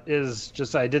 that is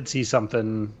just, I did see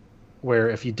something where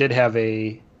if you did have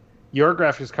your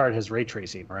graphics card has ray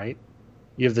tracing, right?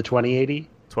 You have the 2080?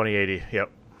 2080,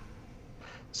 yep.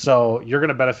 So you're going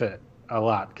to benefit a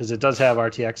lot because it does have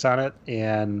RTX on it,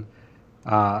 and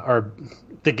or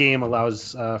the game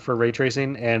allows for ray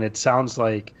tracing, and it sounds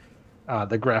like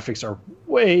the graphics are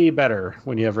way better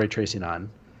when you have ray tracing on.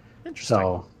 Interesting.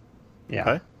 So, yeah.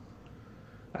 Okay.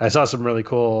 I saw some really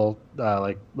cool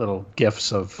like little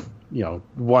GIFs of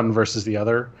one versus the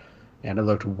other, and it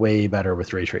looked way better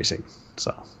with ray tracing.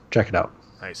 So check it out.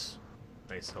 Nice.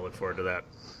 I look forward to that.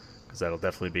 because that'll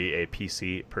definitely be a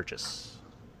PC purchase.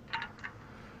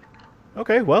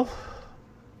 Okay, well,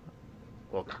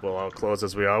 we'll all close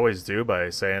as we always do by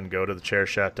saying go to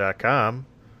thechairshot.com.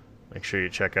 Make sure you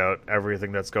check out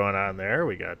everything that's going on there.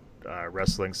 We got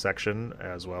wrestling section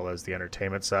as well as the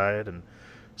entertainment side and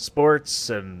sports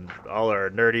and all our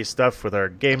nerdy stuff with our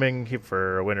gaming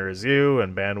for A Winner Is You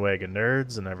and Bandwagon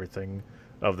Nerds and everything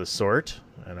of the sort,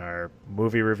 and our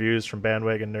movie reviews from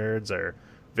Bandwagon Nerds, our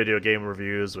video game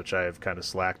reviews, which I've kind of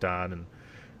slacked on and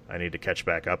I need to catch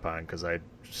back up on because I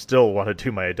still want to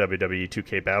do my WWE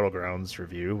 2K Battlegrounds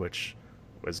review, which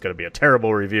was going to be a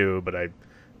terrible review, but I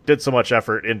did so much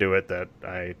effort into it that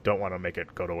I don't want to make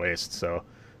it go to waste. So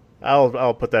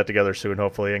I'll put that together soon,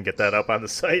 hopefully, and get that up on the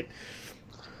site.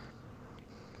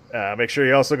 Make sure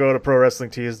you also go to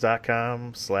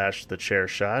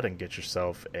prowrestlingtees.com/thechairshot and get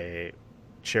yourself a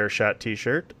Chairshot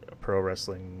t-shirt. Pro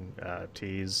Wrestling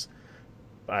Tees,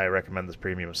 I recommend this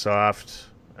Premium Soft.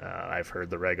 I've heard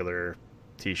the regular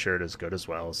t-shirt is good as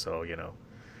well, so,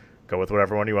 go with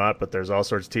whatever one you want, but there's all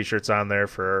sorts of t-shirts on there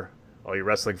for all you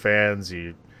wrestling fans,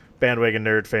 you Bandwagon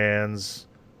Nerd fans,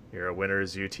 your A Winner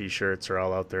Is You t-shirts are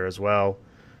all out there as well.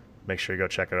 Make sure you go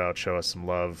check it out. Show us some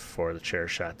love for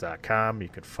thechairshot.com. You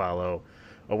can follow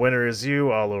A Winner Is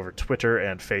You all over Twitter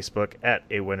and Facebook at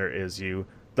A Winner Is You,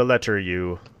 the letter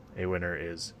U, A Winner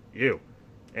Is You.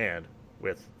 And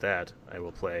with that, I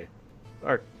will play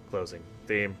our closing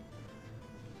theme,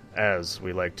 as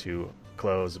we like to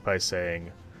close by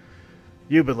saying,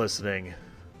 you've been listening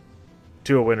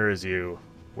to A Winner Is You,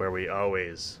 where we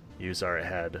always use our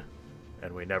head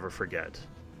and we never forget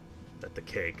that the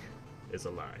cake is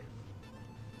a lie.